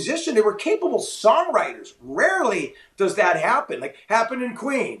capable musician, they were capable songwriters. Rarely does that happen. Like happened in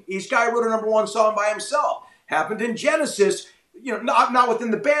Queen. Each guy wrote a #1 song by himself. Happened in Genesis. Not within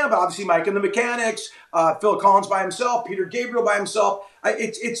the band, but obviously Mike and the Mechanics, Phil Collins by himself, Peter Gabriel by himself.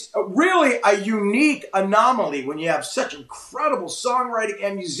 It's really a unique anomaly when you have such incredible songwriting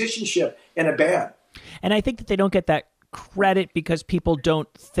and musicianship in a band. And I think that they don't get that credit because people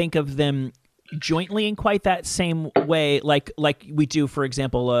don't think of them jointly in quite that same way, like we do, for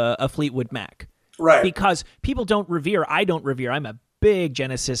example, a Fleetwood Mac. Right. Because people don't revere. I don't revere. I'm a big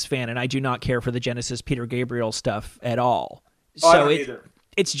Genesis fan, and I do not care for the Genesis Peter Gabriel stuff at all. I don't either.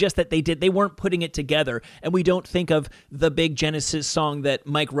 It's just that they weren't putting it together, and we don't think of the big Genesis song that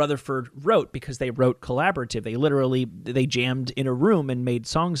Mike Rutherford wrote because they wrote collaborative. They jammed in a room and made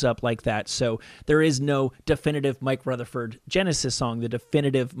songs up like that. So there is no definitive Mike Rutherford Genesis song. The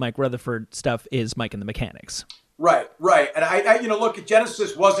definitive Mike Rutherford stuff is Mike and the Mechanics. Right. And I look,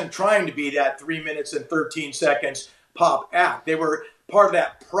 Genesis wasn't trying to be that 3 minutes and 13 seconds pop act. They were part of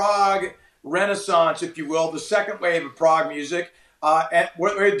that prog renaissance, if you will, the second wave of prog music. And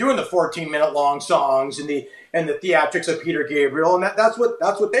we're doing the 14-minute long songs and the theatrics of Peter Gabriel, and that's what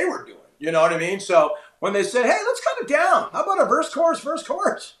they were doing. You know what I mean? So when they said, "Hey, let's cut it down. How about a verse, chorus,"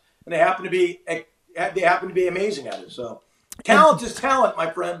 and they happen to be amazing at it. So talent is talent, my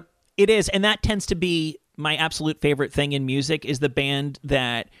friend. It is, and that tends to be my absolute favorite thing in music is the band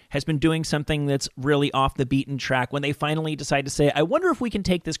that has been doing something that's really off the beaten track when they finally decide to say, I wonder if we can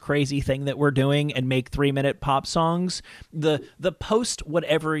take this crazy thing that we're doing and make 3-minute pop songs. The post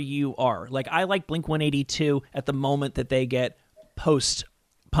whatever you are. Like, I like Blink-182 at the moment that they get post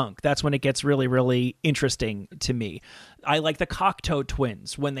punk. That's when it gets really, really interesting to me. I like the Cocteau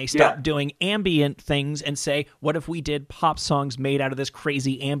Twins when they stop doing ambient things and say, what if we did pop songs made out of this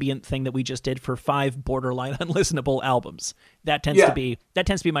crazy ambient thing that we just did for 5 borderline unlistenable albums? That tends to be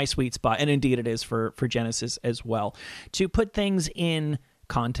my sweet spot, and indeed it is for Genesis as well. To put things in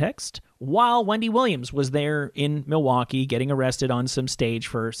context, while Wendy Williams was there in Milwaukee getting arrested on some stage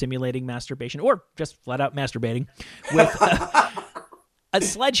for simulating masturbation or just flat out masturbating with a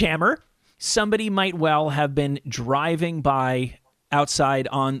sledgehammer, somebody might well have been driving by outside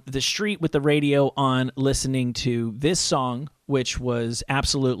on the street with the radio on, listening to this song, which was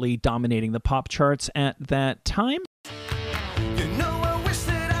absolutely dominating the pop charts at that time. You know, I wish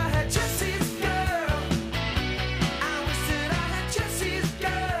that I had Jesse's girl. I wish that I had Jesse's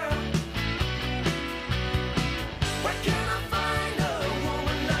girl. Where can I find a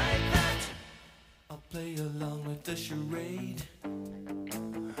woman like that? I'll play along with the charade.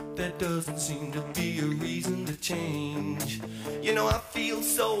 There doesn't seem to be a reason to change. You know, I feel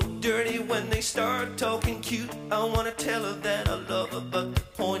so dirty when they start talking cute. I wanna tell her that I love her, but the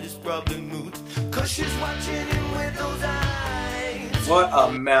point is probably moot. 'Cause she's watching him with those eyes. What a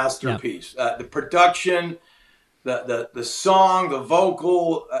masterpiece. The production, the song, the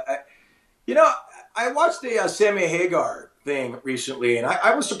vocal. You know, I watched the Sammy Hagar thing recently, and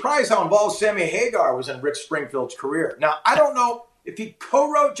I was surprised how involved Sammy Hagar was in Rick Springfield's career. Now, I don't know if he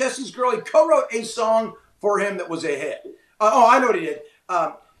co-wrote Jesse's Girl. He co-wrote a song for him that was a hit. I know what he did.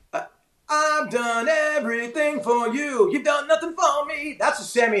 I've done everything for you. You've done nothing for me. That's a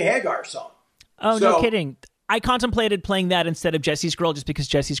Sammy Hagar song. Oh, no kidding. I contemplated playing that instead of Jesse's Girl just because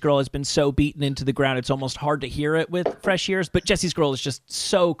Jesse's Girl has been so beaten into the ground, it's almost hard to hear it with fresh ears. But Jesse's Girl is just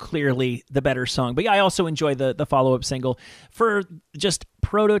so clearly the better song. But yeah, I also enjoy the follow-up single for just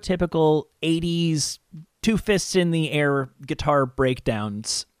prototypical 80s 2 fists in the air guitar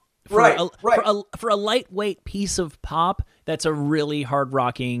breakdowns. For a lightweight piece of pop, that's a really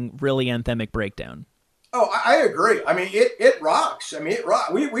hard-rocking, really anthemic breakdown. Oh, I agree. I mean, it rocks. I mean, it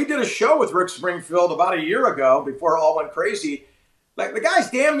rocks. We did a show with Rick Springfield about a year ago before it all went crazy. Like, the guy's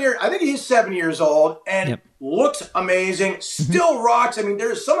damn near, I think he's 7 years old and looks amazing, still rocks. I mean,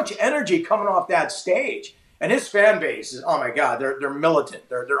 there's so much energy coming off that stage. And his fan base is, oh my God, they're militant.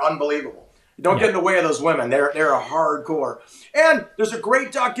 They're unbelievable. Don't get in the way of those women. They're a hardcore. And there's a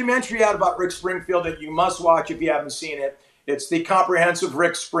great documentary out about Rick Springfield that you must watch if you haven't seen it. It's the Comprehensive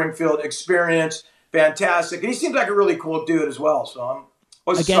Rick Springfield Experience. Fantastic. And he seems like a really cool dude as well. So I'm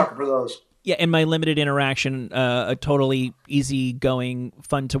always a sucker for those. Yeah, in my limited interaction, a totally easygoing,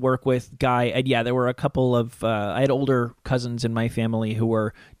 fun to work with guy. And yeah, there were a couple of, I had older cousins in my family who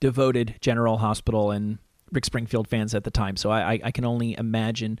were devoted General Hospital and Rick Springfield fans at the time. So I can only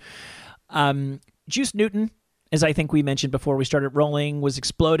imagine. Juice Newton, as I think we mentioned before we started rolling, was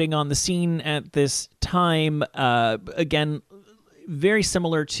exploding on the scene at this time. Again, very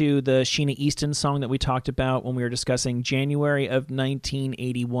similar to the Sheena Easton song that we talked about when we were discussing January of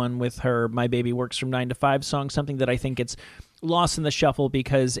 1981 with her My Baby Works from 9 to 5 song, something that I think gets lost in the shuffle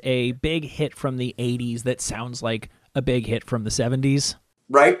because a big hit from the 80s that sounds like a big hit from the 70s.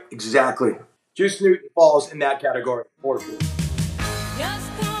 Right? Exactly. Juice Newton falls in that category for sure. Just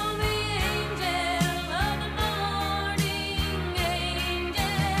call me angel of the morning, angel.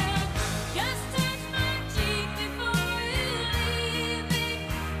 Just touch my cheek before you leave me,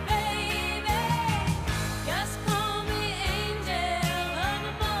 baby. Just call me angel of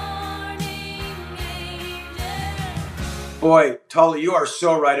the morning, angel. Boy, Tully, you are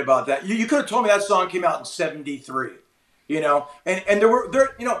so right about that. You could have told me that song came out in 73, you know, and there,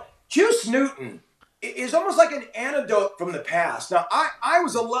 you know, Juice Newton is almost like an anecdote from the past. Now, I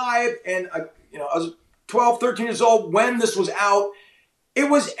was alive and, I was 12, 13 years old when this was out. It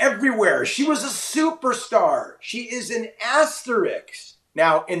was everywhere. She was a superstar. She is an asterisk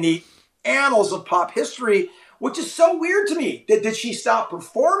now in the annals of pop history, which is so weird to me. Did she stop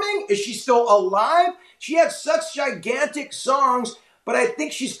performing? Is she still alive? She had such gigantic songs, but I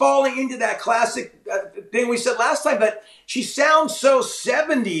think she's falling into that classic thing we said last time, that she sounds so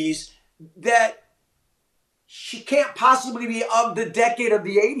 70s that she can't possibly be of the decade of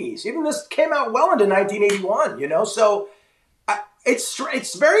the 80s. Even this came out well into 1981, you know? So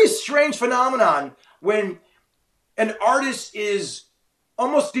it's very strange phenomenon when an artist is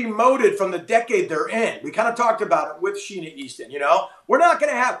almost demoted from the decade they're in. We kind of talked about it with Sheena Easton, you know? We're not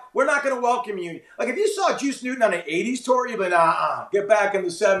going to welcome you. Like, if you saw Juice Newton on an 80s tour, you'd be like, get back in the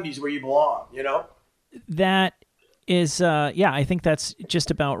 70s where you belong, you know? That is, yeah, I think that's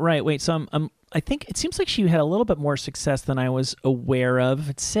just about right. Wait, so I think it seems like she had a little bit more success than I was aware of.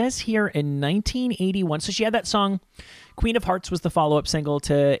 It says here in 1981, so she had that song, Queen of Hearts was the follow-up single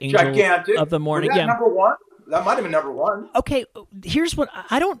to Angel Gigantic. of the Morning. Was that Yeah. number one? That might have been number one. Okay, here's what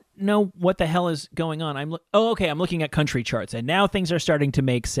I don't know what the hell is going on. I'm looking at country charts, and now things are starting to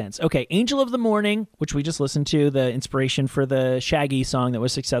make sense. Okay, Angel of the Morning, which we just listened to, the inspiration for the Shaggy song that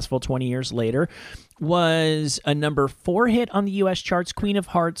was successful 20 years later, was a number 4 hit on the U.S. charts. Queen of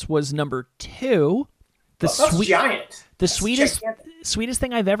Hearts was number 2. That's giant. The That's sweetest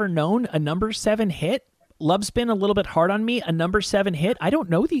thing I've ever known, a number 7 hit. Love's Been a Little Bit Hard on Me, a number 7 hit. I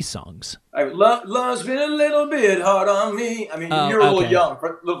don't know these songs. Love's been a little bit hard on me. I mean, you're a little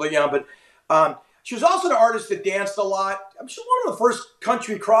bit young, but she was also an artist that danced a lot. She's one of the first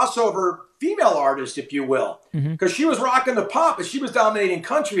country crossover female artists, if you will, because she was rocking the pop, but she was dominating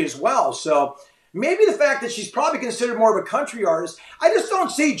country as well. So maybe the fact that she's probably considered more of a country artist, I just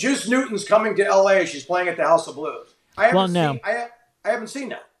don't see Juice Newton's coming to L.A. She's playing at the House of Blues. I haven't seen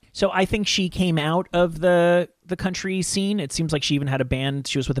that. So I think she came out of the country scene. It seems like she even had a band.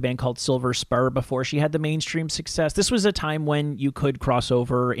 She was with a band called Silver Spur before she had the mainstream success. This was a time when you could cross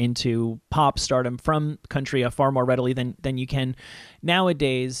over into pop stardom from country far more readily than you can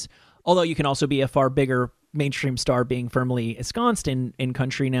nowadays. Although you can also be a far bigger mainstream star being firmly ensconced in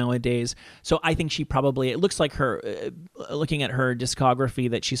country nowadays. So I think she probably, it looks like her, looking at her discography,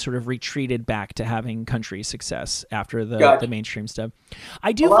 that she sort of retreated back to having country success after the mainstream stuff.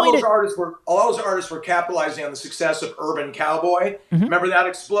 I do find it... All those artists were capitalizing on the success of Urban Cowboy. Remember that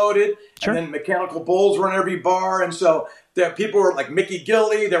exploded? Sure. And then Mechanical Bulls were in every bar. And so there people were like Mickey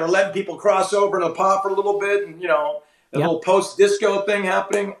Gilley. They were letting people cross over into pop for a little bit. And, you know, the little post-disco thing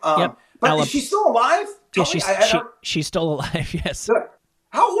happening. But is she still alive? Yeah, she's still alive, yes.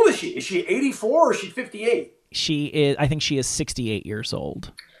 How old is she? Is she 84 or is she 58? She is, I think she is 68 years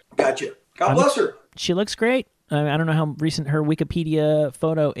old. Gotcha. God bless her. She looks great. I don't know how recent her Wikipedia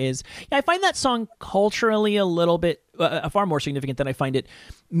photo is. Yeah, I find that song culturally a little bit, far more significant than I find it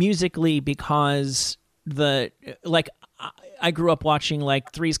musically, because I grew up watching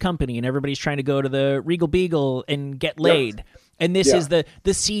like Three's Company, and everybody's trying to go to the Regal Beagle and get laid. Yep. And this is the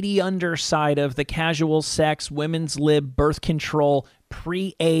seedy underside of the casual sex, women's lib, birth control,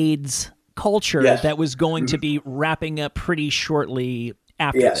 pre-AIDS culture that was going to be wrapping up pretty shortly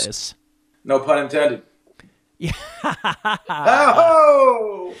after this. No pun intended. Yeah.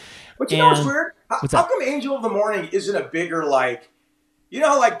 Oh! But you know what's weird? How come Angel of the Morning isn't a bigger, like, you know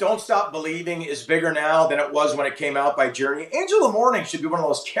how like Don't Stop Believing is bigger now than it was when it came out by Journey? Angel of the Morning should be one of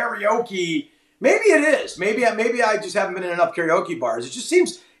those karaoke... Maybe it is. Maybe I just haven't been in enough karaoke bars. It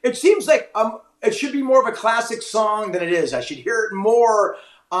seems like it should be more of a classic song than it is. I should hear it more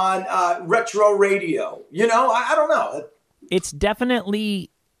on retro radio. You know, I don't know. It's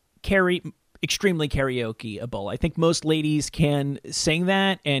definitely extremely karaokeable. I think most ladies can sing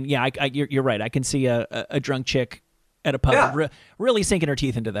that, and yeah, you're right. I can see a drunk chick at a pub really sinking her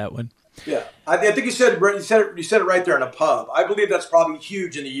teeth into that one. Yeah, I think you said it right there in a pub. I believe that's probably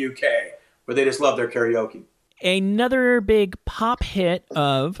huge in the UK. Where they just love their karaoke. Another big pop hit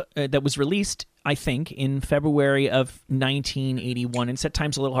that was released, I think, in February of 1981. And set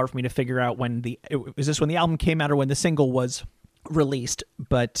time's a little hard for me to figure out when when the album came out or when the single was released.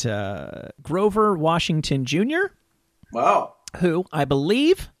 But Grover Washington Jr. Wow. Who I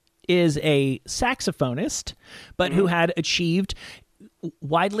believe is a saxophonist, but who had achieved,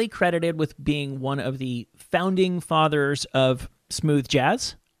 widely credited with being one of the founding fathers of smooth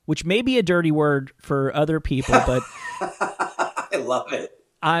jazz. Which may be a dirty word for other people, but I love it.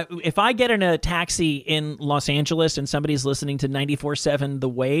 If I get in a taxi in Los Angeles and somebody's listening to 94.7 The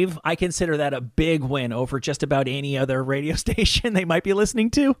Wave, I consider that a big win over just about any other radio station they might be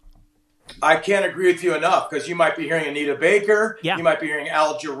listening to. I can't agree with you enough, because you might be hearing Anita Baker. Yeah. You might be hearing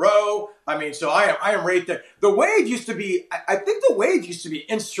Al Jarreau. I mean, so I am right there. The Wave used to be, I think the Wave used to be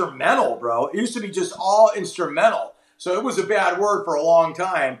instrumental, bro. It used to be just all instrumental. So it was a bad word for a long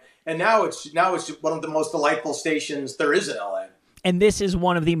time, and now it's one of the most delightful stations there is in LA. And this is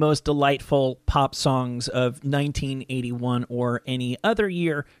one of the most delightful pop songs of 1981 or any other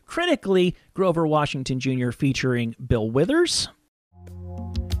year. Critically, Grover Washington Jr. featuring Bill Withers.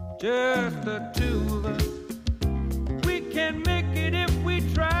 Just the two of us. We can make it if we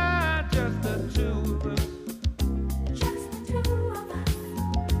try. Just the two of us. Just the two of us.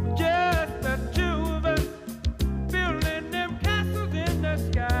 Just the two of us. Building them castles in the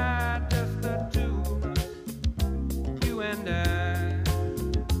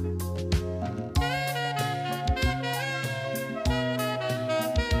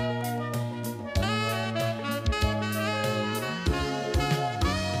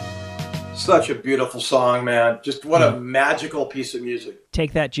Such a beautiful song, man. Just what a magical piece of music.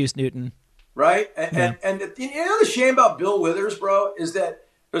 Take that, Juice Newton. Right? And you know the shame about Bill Withers, bro, is that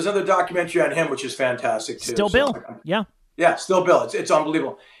there's another documentary on him, which is fantastic, too. Still Bill. Yeah. Yeah, Still Bill. It's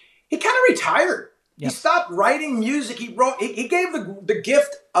unbelievable. He kind of retired. Yep. He stopped writing music. He gave the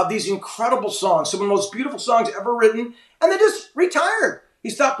gift of these incredible songs, some of the most beautiful songs ever written, and then just retired.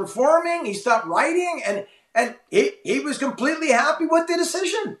 He stopped performing. He stopped writing, and he was completely happy with the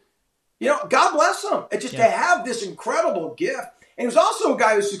decision. You know, God bless him. And just to have this incredible gift. And he was also a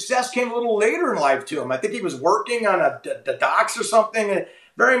guy whose success came a little later in life to him. I think he was working on the docks or something, and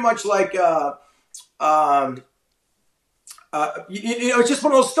very much like it's just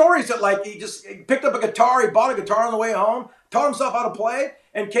one of those stories that like he picked up a guitar, he bought a guitar on the way home, taught himself how to play,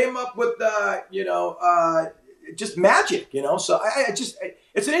 and came up with just magic, you know. So it's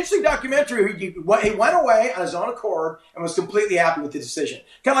an interesting documentary. He went away on his own accord and was completely happy with the decision,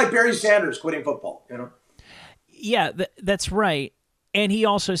 kind of like Barry Sanders quitting football, you know. Yeah, that's right. And he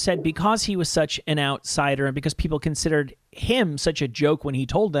also said because he was such an outsider and because people considered him such a joke when he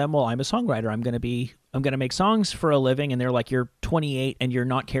told them, well, I'm a songwriter. I'm going to make songs for a living. And they're like, you're 28 and you're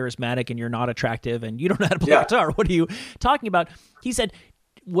not charismatic and you're not attractive and you don't know how to play guitar. What are you talking about? He said,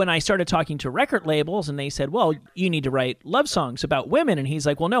 when I started talking to record labels and they said, well, you need to write love songs about women. And he's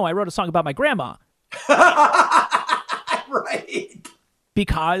like, well, no, I wrote a song about my grandma. Right.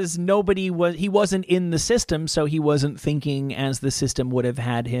 Because he wasn't in the system, so he wasn't thinking as the system would have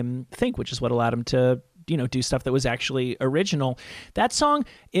had him think, which is what allowed him to, do stuff that was actually original. That song,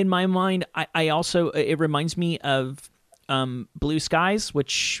 in my mind, I also, it reminds me of Blue Skies,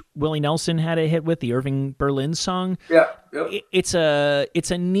 which Willie Nelson had a hit with, the Irving Berlin song. Yeah. Yep. It's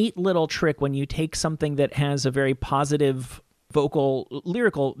a neat little trick when you take something that has a very positive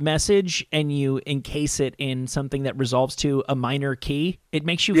lyrical message and you encase it in something that resolves to a minor key. It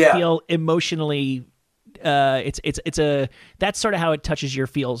makes you feel emotionally that's sort of how it touches your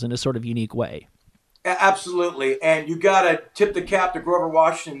feels in a sort of unique way. Absolutely. And you got to tip the cap to Grover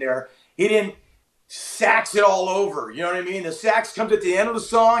Washington there. He didn't sax it all over. You know what I mean? The sax comes at the end of the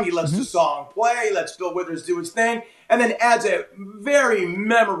song. He lets the song play. He lets Bill Withers do his thing and then adds a very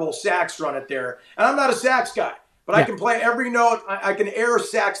memorable sax run at there. And I'm not a sax guy. But I can play every note. I can air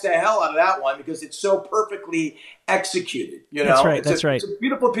sax the hell out of that one because it's so perfectly executed. You know, that's right. That's right. It's a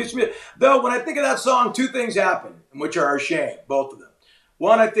beautiful piece of music. Though when I think of that song, two things happen, which are a shame, both of them.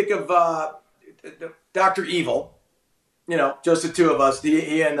 One, I think of Dr. Evil. You know, just the two of us.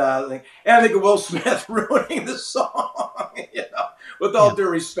 And I think of Will Smith ruining the song. You know, with all due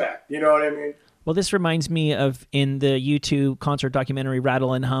respect. You know what I mean? Well, this reminds me of in the U2 concert documentary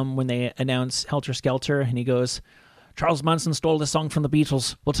Rattle and Hum when they announce Helter Skelter, and he goes, Charles Manson stole this song from the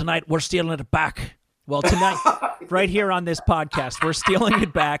Beatles. Well, tonight we're stealing it back. Well, tonight, right here on this podcast, we're stealing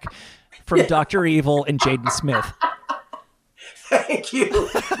it back from Dr. Evil and Jaden Smith. Thank you.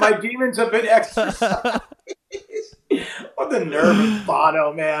 My demons have been exorcised. What the nerve of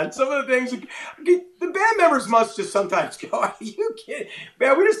Bono, man. Some of the things, the band members must just sometimes go, are you kidding?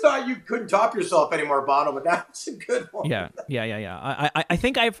 Man, we just thought you couldn't top yourself anymore, Bono, but that's a good one. Yeah. I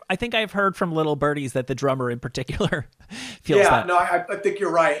think I've heard from Little Birdies that the drummer in particular feels that. No, I think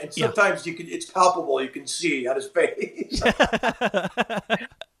you're right. And sometimes it's palpable. You can see on his face.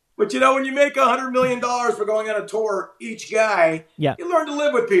 But, when you make $100 million for going on a tour, each guy, you learn to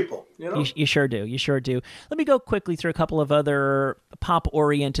live with people. You know? You sure do. You sure do. Let me go quickly through a couple of other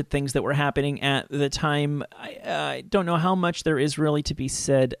pop-oriented things that were happening at the time. I don't know how much there is really to be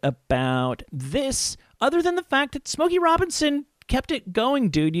said about this, other than the fact that Smokey Robinson kept it going,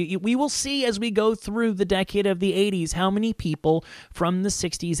 dude. We will see as we go through the decade of the 80s how many people from the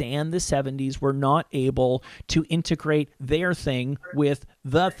 60s and the 70s were not able to integrate their thing with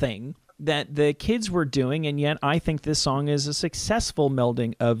the thing that the kids were doing, and yet I think this song is a successful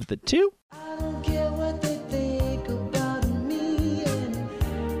melding of the two. I don't care what they think about me,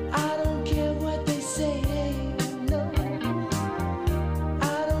 and I don't care what they say, no.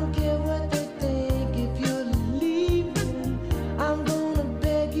 I don't care what they think. If you're leaving, I'm gonna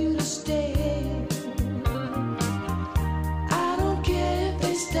beg you to stay. I don't care if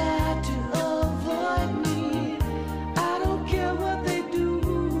they start to avoid me. I don't care what they do.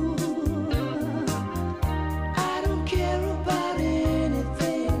 I don't care about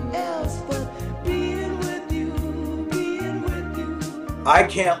anything else but being with you, being with you. I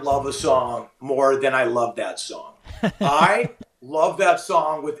can't love a song more than I love that song. I love that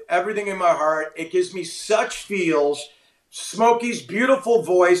song with everything in my heart. It gives me such feels. Smokey's beautiful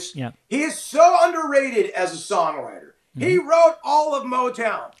voice. Yeah. He is so underrated as a songwriter. He wrote all of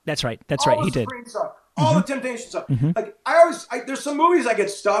Motown. That's right. All He the did. Supreme songs. All the Temptations stuff. Like there's some movies I get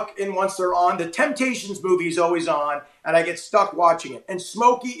stuck in once they're on. The Temptations movie is always on, and I get stuck watching it. And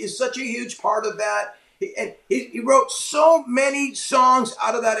Smokey is such a huge part of that. He wrote so many songs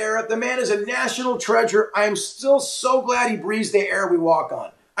out of that era. The man is a national treasure. I am still so glad he breathes the air we walk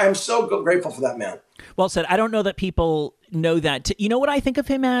on. I am so grateful for that man. Well said. I don't know that people know that. You know what I think of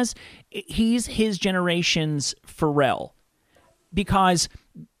him as? He's his generation's Pharrell. Because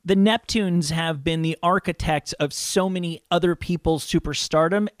the Neptunes have been the architects of so many other people's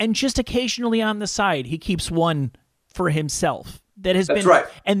superstardom, and just occasionally on the side, he keeps one for himself. That's right.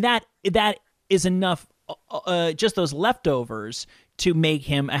 And that is enough, just those leftovers, to make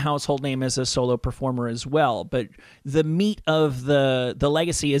him a household name as a solo performer as well. But the meat of the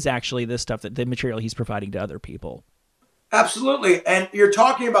legacy is actually the stuff, the material he's providing to other people. Absolutely. And you're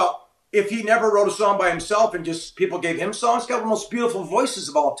talking about if he never wrote a song by himself and just people gave him songs, he's got the most beautiful voices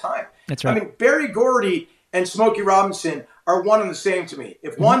of all time. That's right. I mean, Berry Gordy and Smokey Robinson are one and the same to me.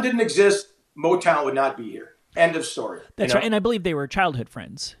 If one didn't exist, Motown would not be here. End of story. That's right. And I believe they were childhood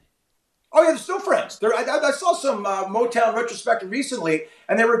friends. Oh, yeah, they're still friends. I saw some Motown retrospective recently,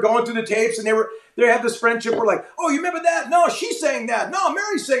 and they were going through the tapes, and they had this friendship where like, oh, you remember that? No, she's saying that. No,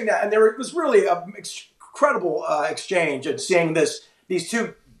 Mary's saying that. And it was really an incredible exchange, and seeing these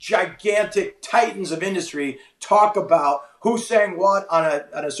two gigantic titans of industry talk about who sang what on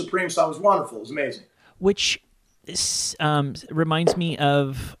a Supreme song. It was wonderful. It was amazing. Which reminds me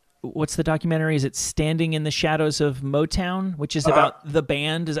of, what's the documentary? Is it Standing in the Shadows of Motown, which is about the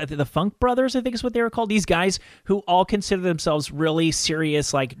band? Is the Funk Brothers, I think is what they were called. These guys who all consider themselves really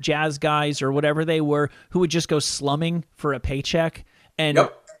serious, like jazz guys or whatever they were, who would just go slumming for a paycheck and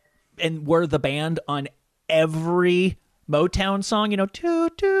were the band on every Motown song, do, do,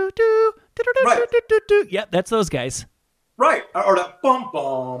 do, right. do. Yeah, that's those guys. Right. Or that bum,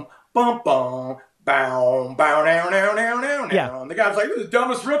 bum, bum, bum. Bow, bow, now, now, now, now, now. Yeah. And the guy's like, this is the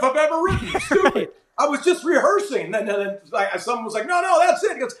dumbest riff I've ever written. It's stupid. Right. I was just rehearsing. And then someone was like, no, that's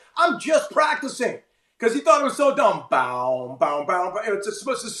it. He goes, I'm just practicing. Because he thought it was so dumb. Bow, bow, bow, bow. It's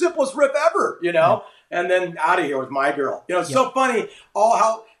the simplest riff ever, Yeah. And then out of here with My Girl. It's so funny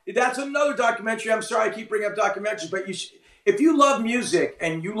that's another documentary. I'm sorry I keep bringing up documentaries, but if you love music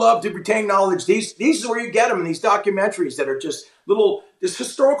and you love to retain knowledge, these are where you get them in these documentaries that are just just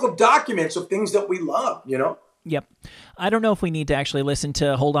historical documents of things that we love, Yep. I don't know if we need to actually listen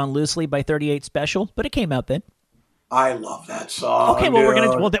to Hold On Loosely by 38 Special, but it came out then. I love that song. Okay,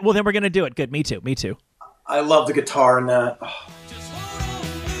 well, then we're gonna do it. Good. Me too. I love the guitar in that. Oh.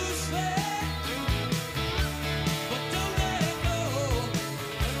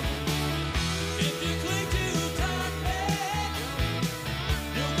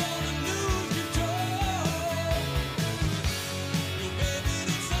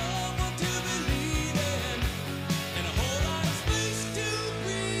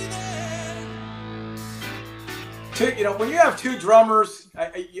 When you have two drummers,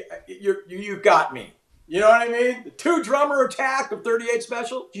 you've got me. You know what I mean? The two-drummer attack of 38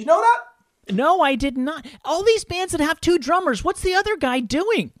 Special. Did you know that? No, I did not. All these bands that have two drummers, what's the other guy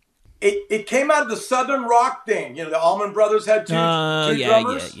doing? It came out of the Southern rock thing. The Allman Brothers had two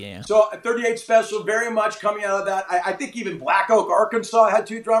drummers. Yeah. So 38 Special, very much coming out of that. I think even Black Oak, Arkansas had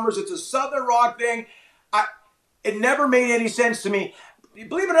two drummers. It's a Southern rock thing. It never made any sense to me.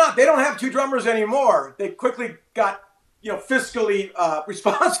 Believe it or not, they don't have two drummers anymore. They quickly got, fiscally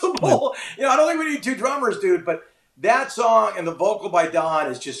responsible. I don't think we need two drummers, dude. But that song and the vocal by Don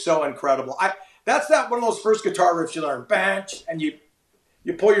is just so incredible. That's one of those first guitar riffs you learn. Bang, and you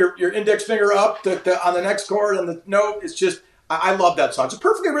pull your index finger up on the next chord and the note. It's just, I love that song. It's a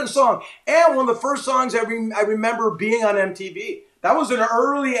perfectly written song. And one of the first songs I remember being on MTV. That was an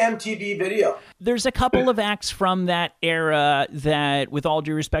early MTV video. There's a couple of acts from that era that, with all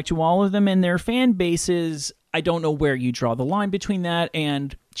due respect to all of them and their fan bases, I don't know where you draw the line between that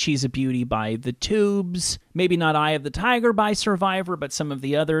and She's a Beauty by The Tubes. Maybe not Eye of the Tiger by Survivor, but some of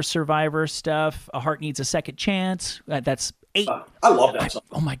the other Survivor stuff. A Heart Needs a Second Chance. That's 8. I love that song.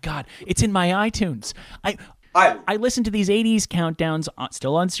 Oh my God. It's in my iTunes. I listen to these 80s countdowns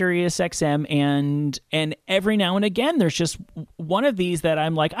still on Sirius XM, and every now and again there's just one of these that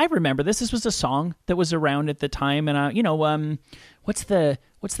I'm like, I remember this. This was a song that was around at the time, and what's the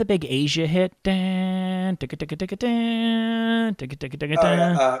big Asia hit? Only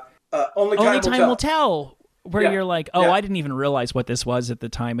Time Will Tell. Where you're like, I didn't even realize what this was at the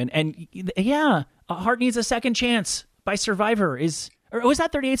time, and A Heart Needs a Second Chance by Survivor was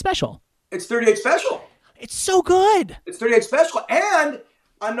that 38 Special? It's 38 Special. It's so good. It's 38 Special. And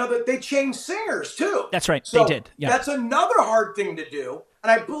they changed singers, too. That's right. So they did. Yeah. That's another hard thing to do.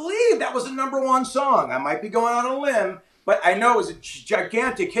 and I believe that was a #1 song. I might be going on a limb, but I know it was a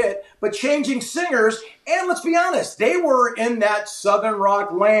gigantic hit. But Changing Singers, and let's be honest, they were in that Southern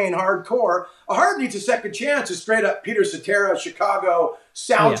rock lane, hardcore. A Heart Needs a Second Chance is straight up Peter Cetera, Chicago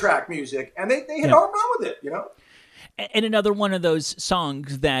soundtrack music, and they hit home run with it, you know? And another one of those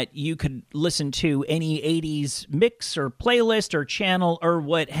songs that you could listen to any 80s mix or playlist or channel or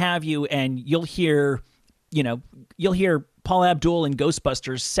what have you, and you'll hear Paul Abdul and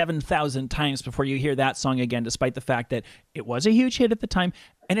Ghostbusters 7,000 times before you hear that song again, despite the fact that it was a huge hit at the time,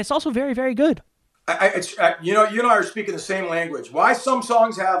 and it's also very, very good. You and I are speaking the same language. Why some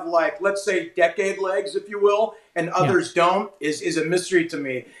songs have, like, let's say, decade legs, if you will, and others don't, is a mystery to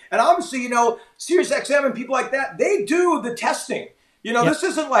me. And obviously, Sirius XM and people like that, they do the testing. This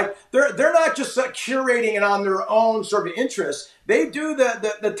isn't like they're not just curating it on their own sort of interests. They do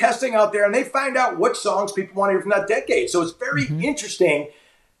the testing out there, and they find out what songs people want to hear from that decade. So it's very interesting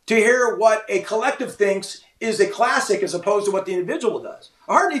to hear what a collective thinks is a classic as opposed to what the individual does.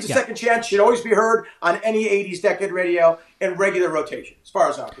 A Heart Needs a Second Chance should always be heard on any 80s decade radio in regular rotation, as far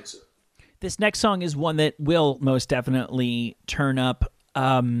as I'm concerned. This next song is one that will most definitely turn up.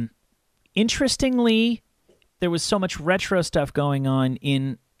 Interestingly, there was so much retro stuff going on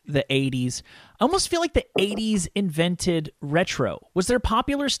in the 80s. I almost feel like the 80s invented retro. Was there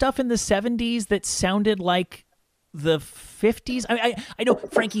popular stuff in the 70s that sounded like the 50s? I know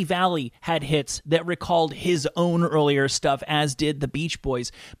Frankie Valli had hits that recalled his own earlier stuff, as did the Beach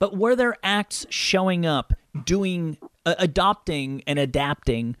Boys. But were there acts showing up, adopting and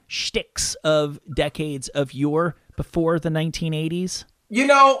adapting shticks of decades of yore before the 1980s?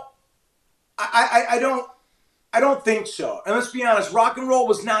 I don't think so. And let's be honest, rock and roll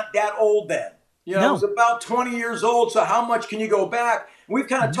was not that old then. It was about 20 years old, so how much can you go back? We've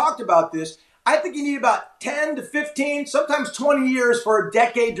kind of talked about this. I think you need about 10 to 15, sometimes 20 years for a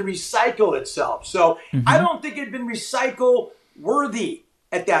decade to recycle itself. So I don't think it had been recycle worthy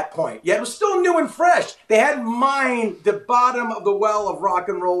at that point. Yet it was still new and fresh. They hadn't mined the bottom of the well of rock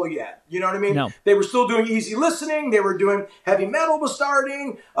and roll yet. You know what I mean? No. They were still doing easy listening. They were doing heavy metal was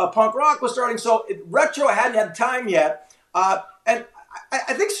starting. Punk rock was starting. So retro hadn't had time yet. And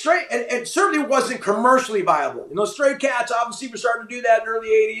I think straight, and it certainly wasn't commercially viable. Stray Cats obviously were starting to do that in the early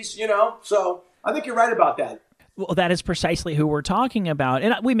 80s, So I think you're right about that. Well, that is precisely who we're talking about.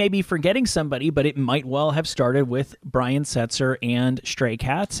 And we may be forgetting somebody, but it might well have started with Brian Setzer and Stray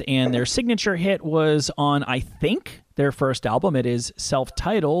Cats. And their signature hit was on, I think, their first album. It is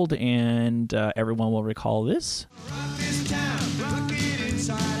self-titled, and everyone will recall this. Rock this town, rock it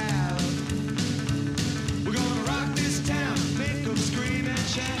inside out. We're gonna rock this town, make them scream and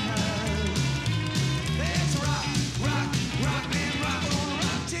shout. Let's rock, rock, rock, and rock. We're gonna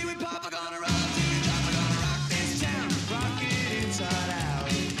rock till we pop. We're gonna rock till we drop. We're gonna rock this town, rock it inside out.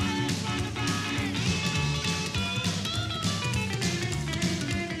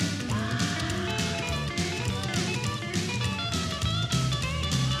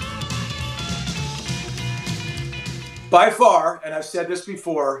 By far, and I've said this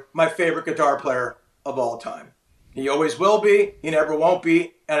before, my favorite guitar player of all time. He always will be, he never won't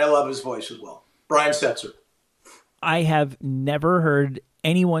be, and I love his voice as well. Brian Setzer. I have never heard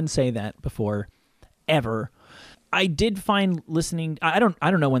anyone say that before, ever. I did find listening, I don't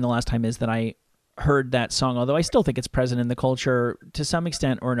know when the last time is that I heard that song, although I still think it's present in the culture to some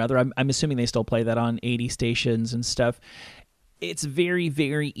extent or another. I'm assuming they still play that on 80 stations and stuff. It's very,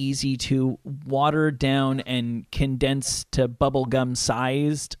 very easy to water down and condense to bubblegum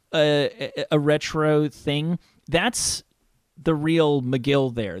sized a retro thing. That's the real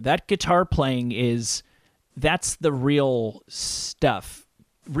McGill there. That guitar playing that's the real stuff,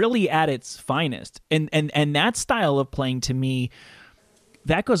 really at its finest. And that style of playing, to me,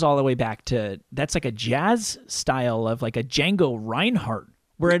 that goes all the way back to, that's like a jazz style of like a Django Reinhardt,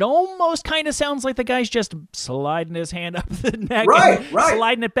 where it almost kind of sounds like the guy's just sliding his hand up the neck, right,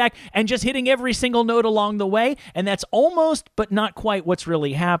 sliding it back, and just hitting every single note along the way. And that's almost, but not quite, what's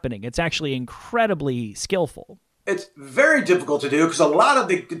really happening. It's actually incredibly skillful. It's very difficult to do because a lot of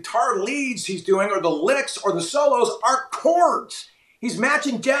the guitar leads he's doing, or the licks or the solos, are chords. He's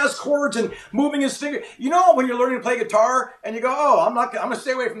matching jazz chords and moving his finger. When you're learning to play guitar and you go, oh, I'm going to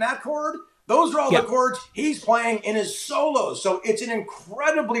stay away from that chord. Those are all the chords he's playing in his solos. So it's an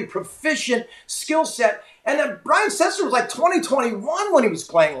incredibly proficient skill set. And then Brian Setzer was like 2021 when he was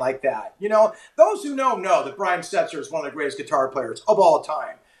playing like that. Those who know that Brian Setzer is one of the greatest guitar players of all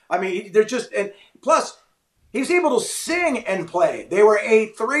time. I mean, they're just, and plus, he's able to sing and play. They were a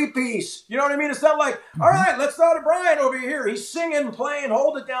three-piece. You know what I mean? It's not like, all right, let's throw to Brian over here. He's singing, playing,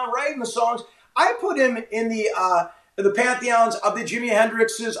 hold it down, writing the songs. I put him in the the pantheons of the Jimi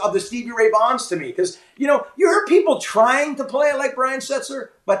Hendrixes, of the Stevie Ray Vaughns to me. Because, you know, you hear people trying to play like Brian Setzer,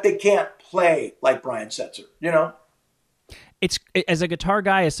 but they can't play like Brian Setzer, you know? It's, as a guitar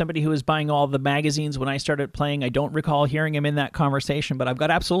guy, as somebody who was buying all the magazines when I started playing, I don't recall hearing him in that conversation, but I've got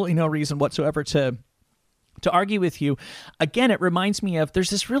absolutely no reason whatsoever to argue with you. Again, it reminds me of,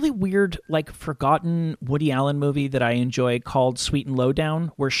 there's this really weird, like, forgotten Woody Allen movie that I enjoy called Sweet and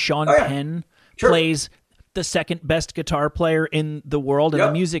Lowdown, where Sean Penn plays the second best guitar player in the world, and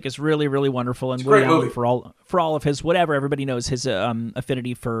the music is really, really wonderful. And Woody Allen, for all of his whatever, everybody knows his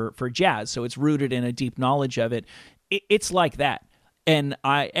affinity for jazz, so it's rooted in a deep knowledge of it. It's like that. And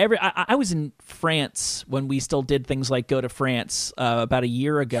I was in France when we still did things like Go to France about a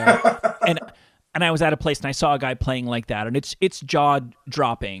year ago, and I was at a place and I saw a guy playing like that, and it's jaw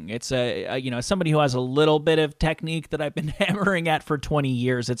dropping. It's somebody who has a little bit of technique that I've been hammering at for 20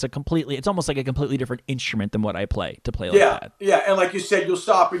 years. It's almost like a completely different instrument than what I play like that. Yeah, and like you said, you'll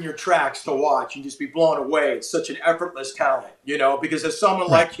stop in your tracks to watch and just be blown away. It's such an effortless talent, you know, because as someone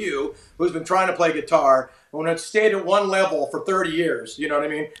like you who's been trying to play guitar, when it stayed at one level for 30 years, you know what I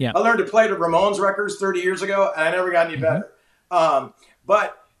mean? Yeah. I learned to play the Ramones records 30 years ago, and I never got any better.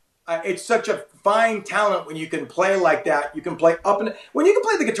 But it's such a fine talent when you can play like that. You can play when you can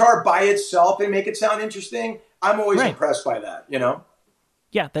play the guitar by itself and make it sound interesting. I'm always impressed by that, you know?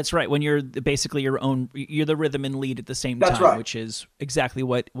 Yeah, that's right. When you're basically you're the rhythm and lead at the same That's time, right. which is exactly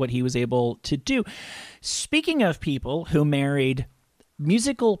what he was able to do. Speaking of people who married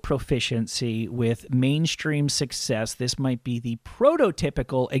musical proficiency with mainstream success, this might be the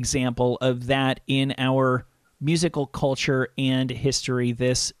prototypical example of that in our musical culture and history.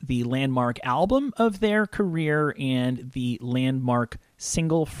 The landmark album of their career and the landmark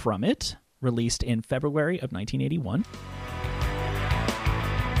single from it, released in February of 1981.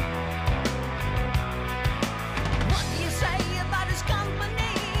 What you say about his company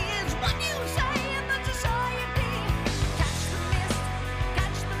is what you say about society. Catch the mist,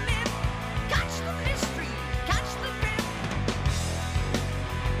 catch the myth, catch the mystery, catch the drift.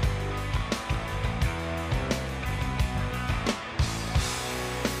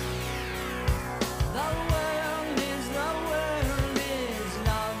 The world is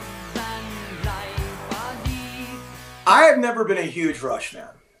love and life are deep. I have never been a huge Rush fan.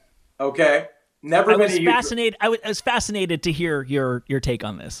 Okay? Never I been was a huge fascinated. I was fascinated to hear your take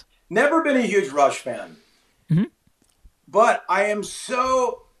on this. Never been a huge Rush fan. But I am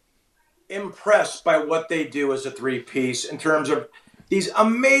so impressed by what they do as a three-piece in terms of these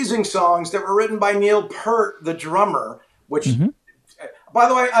amazing songs that were written by Neil Peart, the drummer, which, by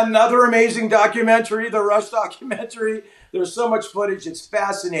the way, another amazing documentary, the Rush documentary. There's so much footage. It's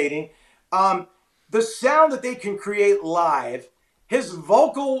fascinating. The sound that they can create live, his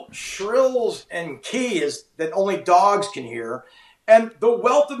vocal shrills and keys that only dogs can hear, and the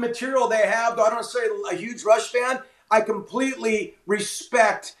wealth of material they have, though I don't say a huge Rush fan, I completely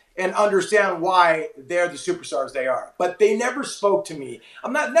respect and understand why they're the superstars they are. But they never spoke to me.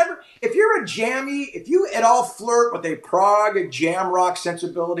 If you're if you at all flirt with a prog jam rock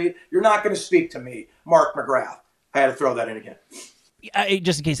sensibility, you're not going to speak to me, Mark McGrath. I had to throw that in again.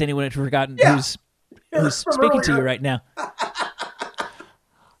 Just in case anyone had forgotten Yeah. who's speaking to you right now.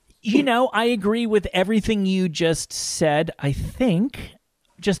 You know, I agree with everything you just said, I think,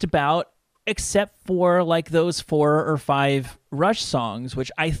 just about, except for like those 4 or 5 Rush songs,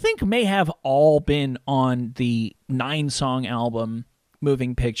 which I think may have all been on the 9-song album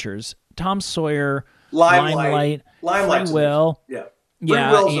Moving Pictures. Tom Sawyer, Limelight, Limelight's Free Will. Yeah.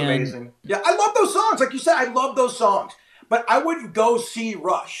 Yeah, Free Will's and- amazing. Yeah, I love those songs. Like you said, I love those songs. But I wouldn't go see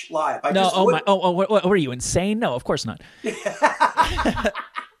Rush live. What are you, insane? No, of course not.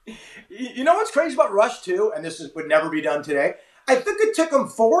 You know what's crazy about Rush too, and would never be done today? I think it took them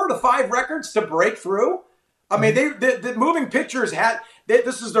 4 to 5 records to break through. I mean, the Moving Pictures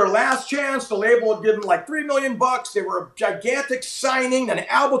this is their last chance. The label had given them like $3 million. They were a gigantic signing, an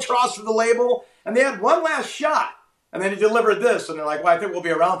albatross for the label, and they had one last shot. And then he delivered this, and they're like, well, I think we'll be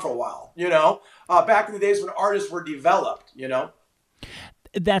around for a while, you know? Back in the days when artists were developed, you know?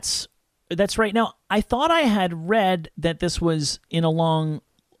 That's right. Now, I thought I had read that this was in a long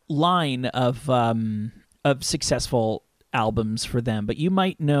line of successful albums for them, but you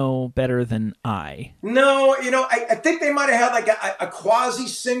might know better than I. No, you know, I think they might have had like a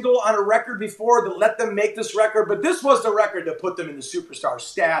quasi-single on a record before that let them make this record, but this was the record that put them in the superstar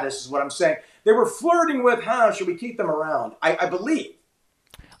status, is what I'm saying. They were flirting with, should we keep them around? I believe.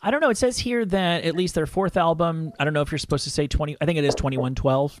 I don't know. It says here that at least their fourth album, I don't know if you're supposed to say 20, I think it is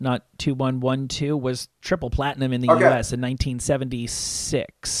 2112, not 2112, was triple platinum in the Okay. US in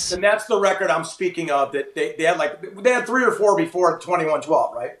 1976. And that's the record I'm speaking of. That they had 3 or 4 before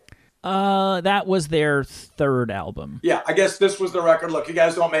 2112, right? That was their third album. Yeah, I guess this was the record. Look, you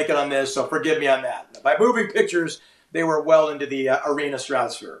guys don't make it on this, so forgive me on that. By moving pictures, they were well into the arena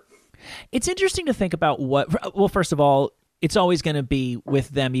stratosphere. It's interesting to think about well, first of all, it's always going to be with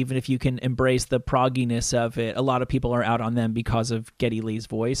them, even if you can embrace the progginess of it. A lot of people are out on them because of Geddy Lee's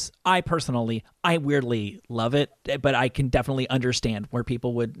voice. I weirdly love it, but I can definitely understand where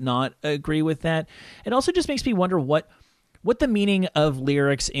people would not agree with that. It also just makes me wonder what the meaning of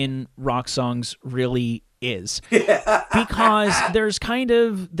lyrics in rock songs really is. Because there's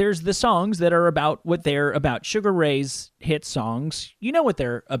the songs that are about what they're about. Sugar Ray's hit songs, you know what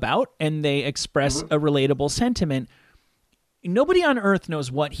they're about, and they express a relatable sentiment. Nobody on earth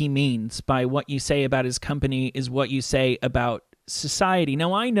knows what he means by what you say about his company is what you say about society.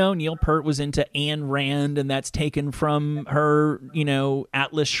 Now, I know Neil Peart was into Ayn Rand, and that's taken from her,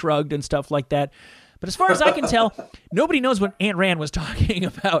 Atlas Shrugged and stuff like that. But as far as I can tell, nobody knows what Ayn Rand was talking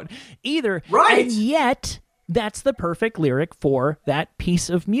about either. Right. And yet, that's the perfect lyric for that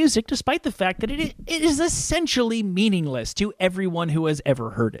piece of music, despite the fact that it is essentially meaningless to everyone who has ever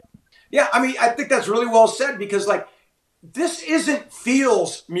heard it. Yeah, I mean, I think that's really well said because, this isn't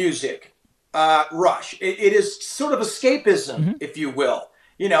feels music, Rush. It is sort of escapism, if you will.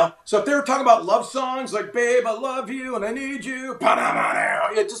 So if they were talking about love songs like "Babe, I love you and I need you,"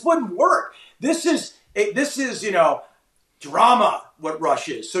 it just wouldn't work. This is drama. What Rush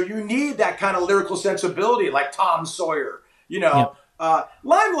is. So you need that kind of lyrical sensibility, like Tom Sawyer.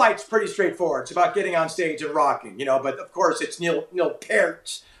 Limelight's pretty straightforward. It's about getting on stage and rocking. But of course it's Neil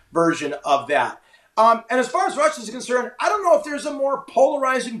Peart's version of that. And as far as Rush is concerned, I don't know if there's a more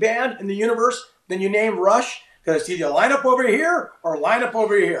polarizing band in the universe than you name Rush, because it's either line up over here or line up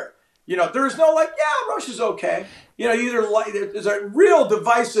over here. There's no Rush is okay. There's a real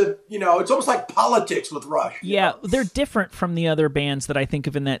divisive, it's almost like politics with Rush. Yeah, they're different from the other bands that I think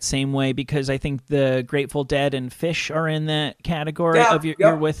of in that same way, because I think the Grateful Dead and Fish are in that category of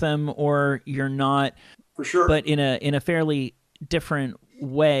you're with them or you're not. For sure. But in a fairly different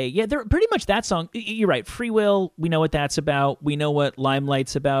way. Yeah, they're pretty much that song. You're right. Free Will, we know what that's about. We know what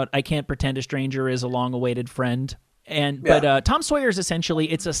Limelight's about. I Can't Pretend a Stranger is a long-awaited friend. But Tom Sawyer is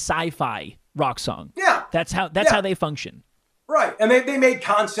essentially, it's a sci-fi rock song. Yeah. That's how they function. Right. And they made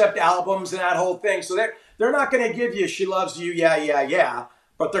concept albums and that whole thing. So they're not going to give you She Loves You, yeah.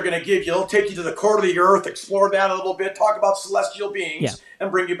 But they're going to they'll take you to the core of the earth, explore that a little bit, talk about celestial beings,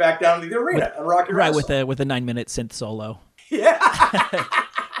 and bring you back down to the arena and rock your ass. Right, with a 9-minute synth solo. Yeah.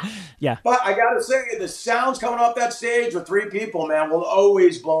 Yeah. But I got to say, the sounds coming off that stage with 3 people, man, will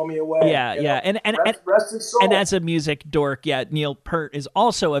always blow me away. Yeah. And rest his soul. And as a music dork, Neil Peart is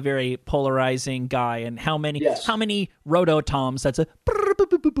also a very polarizing guy. And how many rototoms, that's a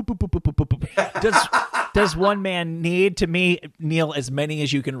does one man need? To me, Neil, as many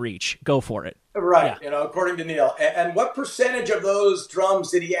as you can reach. Go for it. Right, according to Neil. And what percentage of those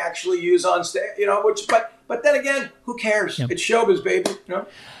drums did he actually use on stage? But then again, who cares? Yeah. It's showbiz, baby.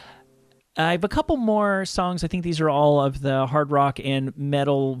 I have a couple more songs. I think these are all of the hard rock and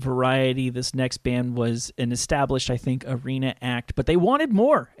metal variety. This next band was an established, I think, arena act, but they wanted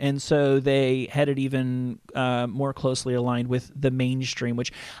more. And so they had it even more closely aligned with the mainstream,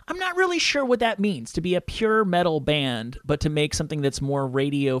 which I'm not really sure what that means, to be a pure metal band, but to make something that's more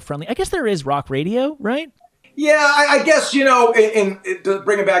radio friendly. I guess there is rock radio, right? Yeah, I guess, to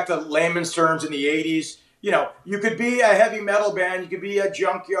bring it back to layman's terms in the 80s, you could be a heavy metal band, you could be a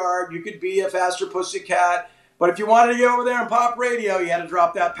Junkyard, you could be a Faster Pussycat, but if you wanted to get over there and pop radio, you had to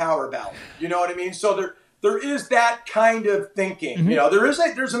drop that power ballad. You know what I mean? So there is that kind of thinking.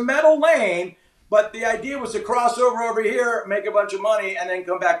 Mm-hmm. There's a metal lane, but the idea was to cross over here, make a bunch of money, and then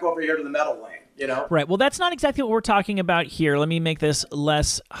come back over here to the metal lane. Right. Well, that's not exactly what we're talking about here. Let me make this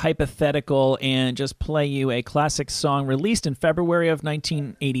less hypothetical and just play you a classic song released in February of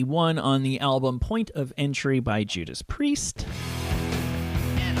 1981 on the album Point of Entry by Judas Priest.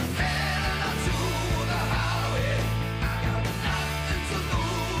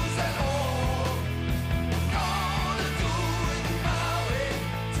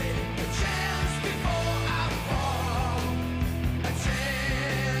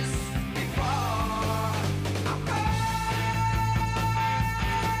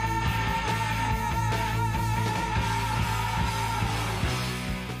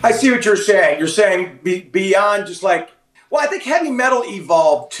 I see what you're saying. You're saying beyond just I think heavy metal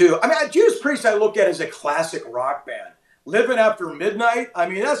evolved too. I mean, Judas Priest I look at as a classic rock band.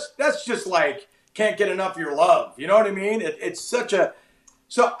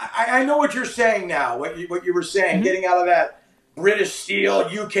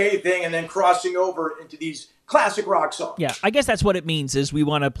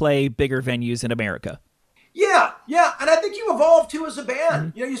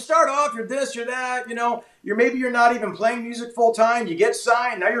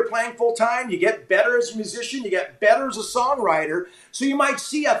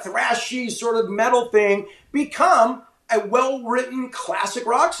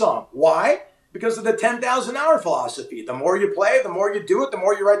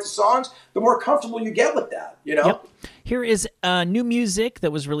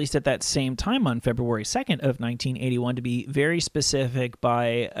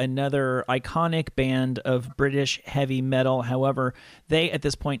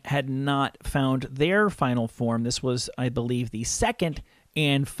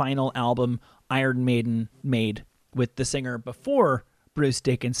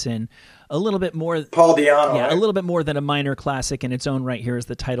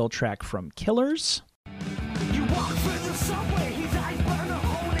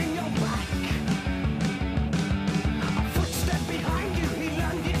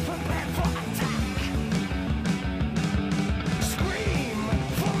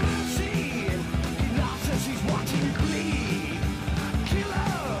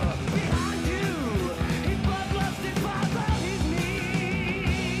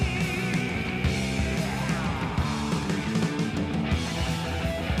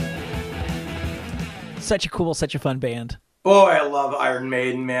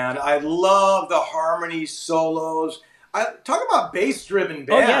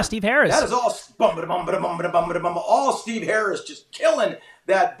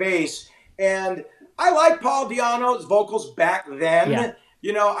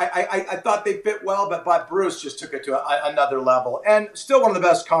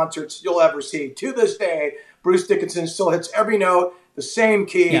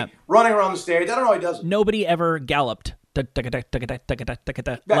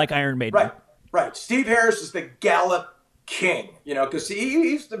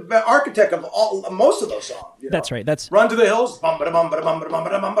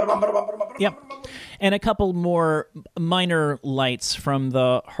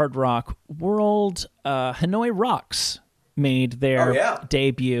 world, Hanoi Rocks made their Oh, yeah.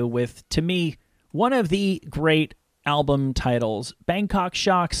 debut with, to me, one of the great album titles, Bangkok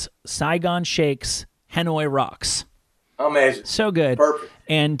Shocks, Saigon Shakes, Hanoi Rocks. Amazing. So good. Perfect.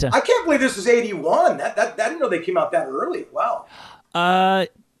 And I can't believe this is 81. That I didn't know they came out that early. Wow.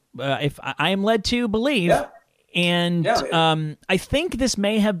 if I am led to believe, Yeah. and Yeah. I think this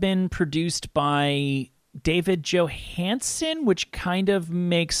may have been produced by David Johansen, which kind of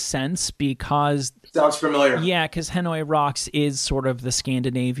makes sense because, Sounds familiar. yeah, because Hanoi Rocks is sort of the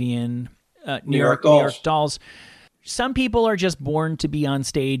Scandinavian New York York Dolls. Dolls. Some people are just born to be on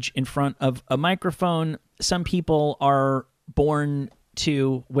stage in front of a microphone. Some people are born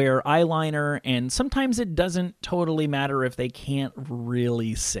to wear eyeliner, and sometimes it doesn't totally matter if they can't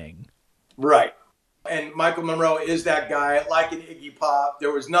really sing. Right. And Michael Monroe is that guy, like an Iggy Pop.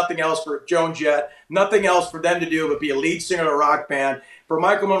 There was nothing else for Joan Jett, nothing else for them to do but be a lead singer of a rock band. For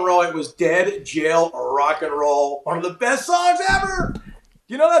Michael Monroe, it was Dead, Jail, or Rock and Roll. One of the best songs ever.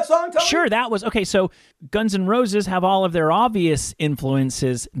 You know that song, Tony? Sure, that was okay. So Guns N' Roses have all of their obvious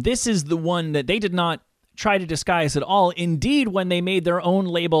influences. This is the one that they did not try to disguise at all. Indeed, when they made their own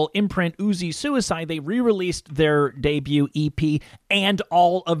label, Imprint Uzi Suicide, they re-released their debut EP and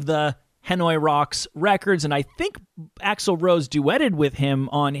all of the Hanoi Rocks records, and I think Axl Rose duetted with him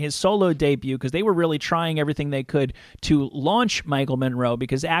on his solo debut because they were really trying everything they could to launch Michael Monroe,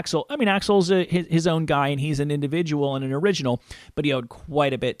 because Axl's his own guy and he's an individual and an original, but he owed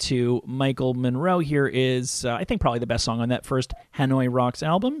quite a bit to Michael Monroe. Here is, I think, probably the best song on that first Hanoi Rocks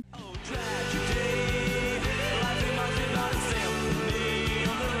album.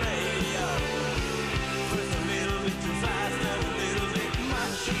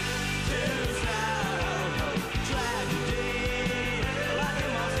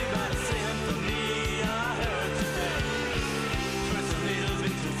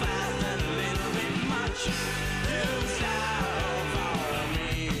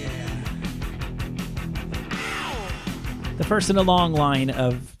 The first in a long line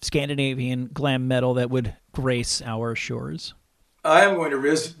of Scandinavian glam metal that would grace our shores. I am going to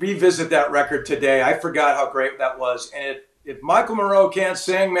revisit that record today. I forgot how great that was. And if Michael Monroe can't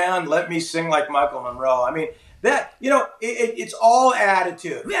sing, man, let me sing like Michael Monroe. I mean, that, it's all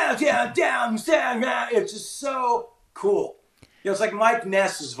attitude. Yeah, down, it's just so cool. It's like Mike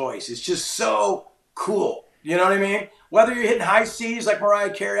Ness's voice. It's just so cool. You know what I mean? Whether you're hitting high C's like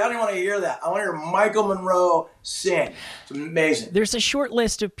Mariah Carey, I don't want to hear that. I want to hear Michael Monroe sing. It's amazing. There's a short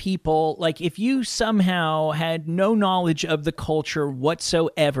list of people, like if you somehow had no knowledge of the culture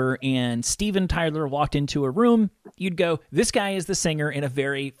whatsoever and Steven Tyler walked into a room, you'd go, this guy is the singer in a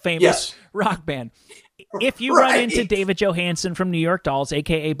very famous rock band. If you run into David Johansen from New York Dolls,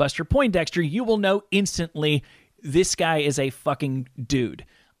 a.k.a. Buster Poindexter, you will know instantly this guy is a fucking dude.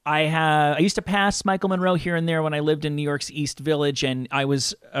 I used to pass Michael Monroe here and there when I lived in New York's East Village, and I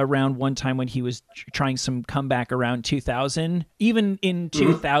was around one time when he was trying some comeback around 2000. Even in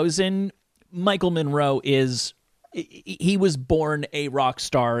 2000, Michael Monroe he was born a rock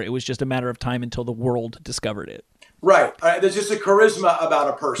star. It was just a matter of time until the world discovered it. Right. There's just a charisma about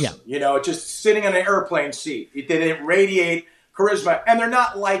a person. Yeah. You know, just sitting in an airplane seat. They radiate charisma, and they're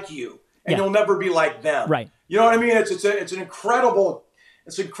not like you, and you'll never be like them. Right. You know what I mean? It's an incredible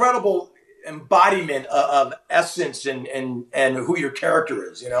embodiment of essence and who your character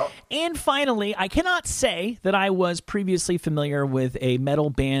is, you know? And finally, I cannot say that I was previously familiar with a metal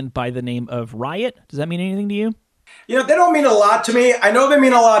band by the name of Riot. Does that mean anything to you? You know, they don't mean a lot to me. I know they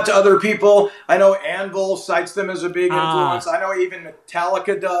mean a lot to other people. I know Anvil cites them as a big influence. I know even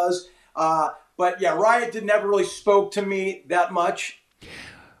Metallica does. But yeah, Riot never really spoke to me that much.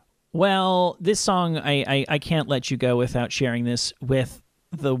 Well, this song, I can't let you go without sharing this with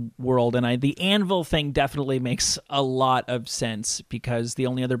the world. And the Anvil thing definitely makes a lot of sense because the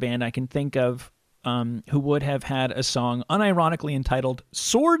only other band I can think of who would have had a song unironically entitled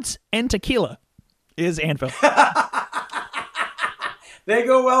Swords and Tequila is Anvil. They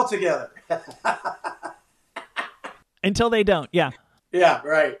go well together. Until they don't, yeah. Yeah,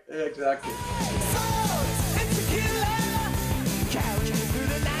 right. Exactly.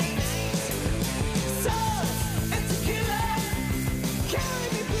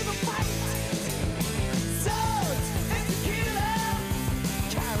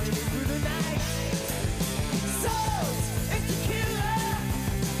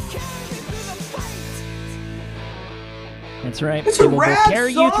 That's right. It's They a will rad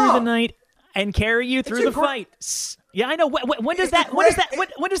carry you through the song. night and carry you through the fight. Yeah, I know. When does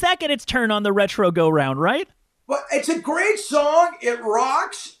that get its turn on the retro go round? Right? Well, it's a great song. It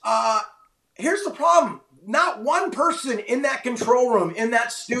rocks. Here's the problem: not one person in that control room, in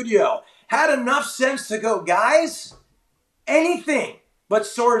that studio, had enough sense to go, guys. Anything but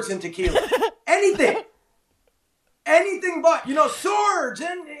swords and tequila. Anything. Anything but, swords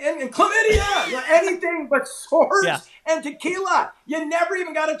and chlamydia. Anything but swords and tequila. You never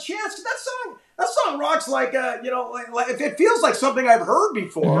even got a chance. That song rocks like it feels like something I've heard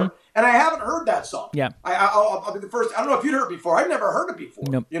before, and I haven't heard that song. Yeah. I'll be the first. I don't know if you'd heard it before. I've never heard it before.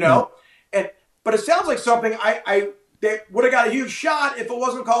 Nope. Nope. But it sounds like something they would have got a huge shot if it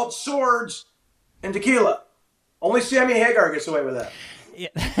wasn't called Swords and Tequila. Only Sammy Hagar gets away with that.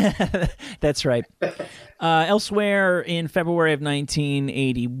 Yeah, that's right. Elsewhere, in February of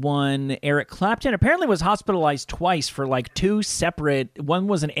 1981, Eric Clapton apparently was hospitalized twice for like two separate. One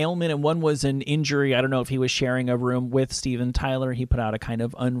was an ailment and one was an injury. I don't know if he was sharing a room with Steven Tyler. He put out a kind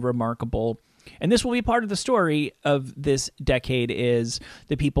of unremarkable. And this will be part of the story of this decade is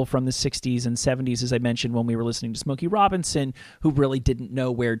the people from the 60s and 70s, as I mentioned when we were listening to Smokey Robinson, who really didn't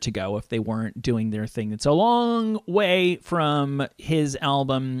know where to go if they weren't doing their thing. It's a long way from his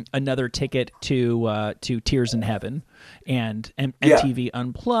album, Another Ticket to Tears in Heaven. And MTV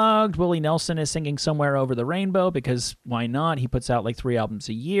Unplugged. Willie Nelson is singing Somewhere Over the Rainbow because why not? He puts out like 3 albums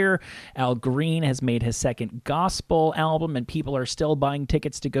a year. Al Green has made his second gospel album, and people are still buying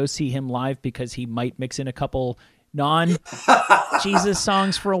tickets to go see him live because he might mix in a couple non-Jesus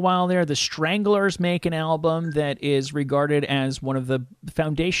songs for a while there. The Stranglers make an album that is regarded as one of the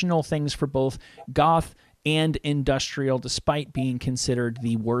foundational things for both goth and industrial, despite being considered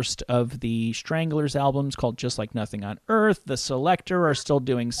the worst of the Stranglers albums, called Just Like Nothing on Earth. The Selecter are still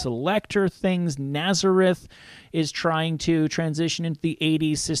doing Selecter things. Nazareth is trying to transition into the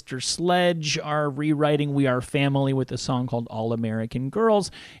 80s. Sister Sledge are rewriting We Are Family with a song called All American Girls.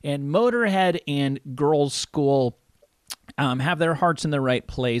 And Motorhead and Girls' School have their hearts in the right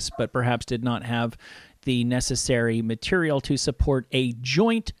place, but perhaps did not have the necessary material to support a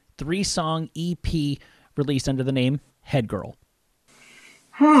joint 3-song EP released under the name Head Girl.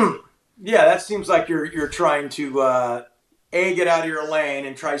 Yeah, that seems like you're trying to get out of your lane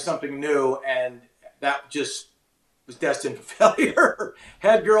and try something new, and that just was destined for failure.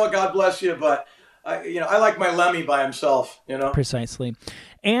 Head Girl, God bless you, but I like my Lemmy by himself. Precisely.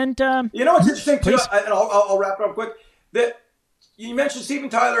 And it's interesting too. And I'll wrap it up quick. That you mentioned Steven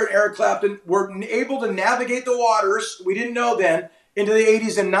Tyler and Eric Clapton were able to navigate the waters, we didn't know then, into the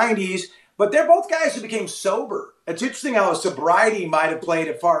 80s and 90s, but they're both guys who became sober. It's interesting how sobriety might have played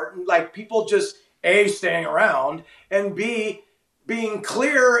a part, like people just, A, staying around, and B, being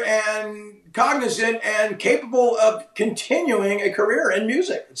clear and cognizant and capable of continuing a career in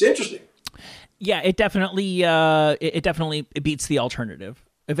music. It's interesting. Yeah, it definitely beats the alternative.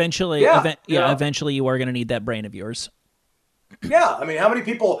 Eventually, Yeah. eventually you are going to need that brain of yours. Yeah, I mean, how many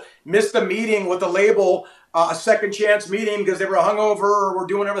people missed the meeting with the label, a second chance meeting because they were hungover or were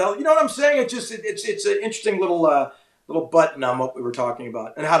doing whatever the hell? You know what I'm saying? It's an interesting little button on what we were talking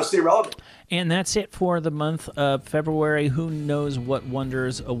about and how to stay relevant. And that's it for the month of February. Who knows what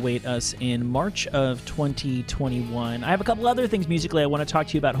wonders await us in March of 2021. I have a couple other things musically I want to talk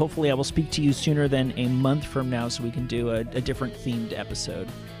to you about. Hopefully I will speak to you sooner than a month from now so we can do a different themed episode.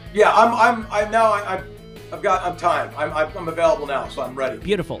 Yeah, I'm time. I'm available now, so I'm ready.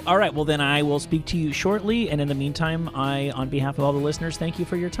 Beautiful. All right, well then I will speak to you shortly. And in the meantime, on behalf of all the listeners, thank you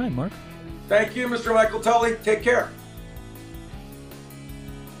for your time, Mark. Thank you, Mr. Michael Tully. Take care.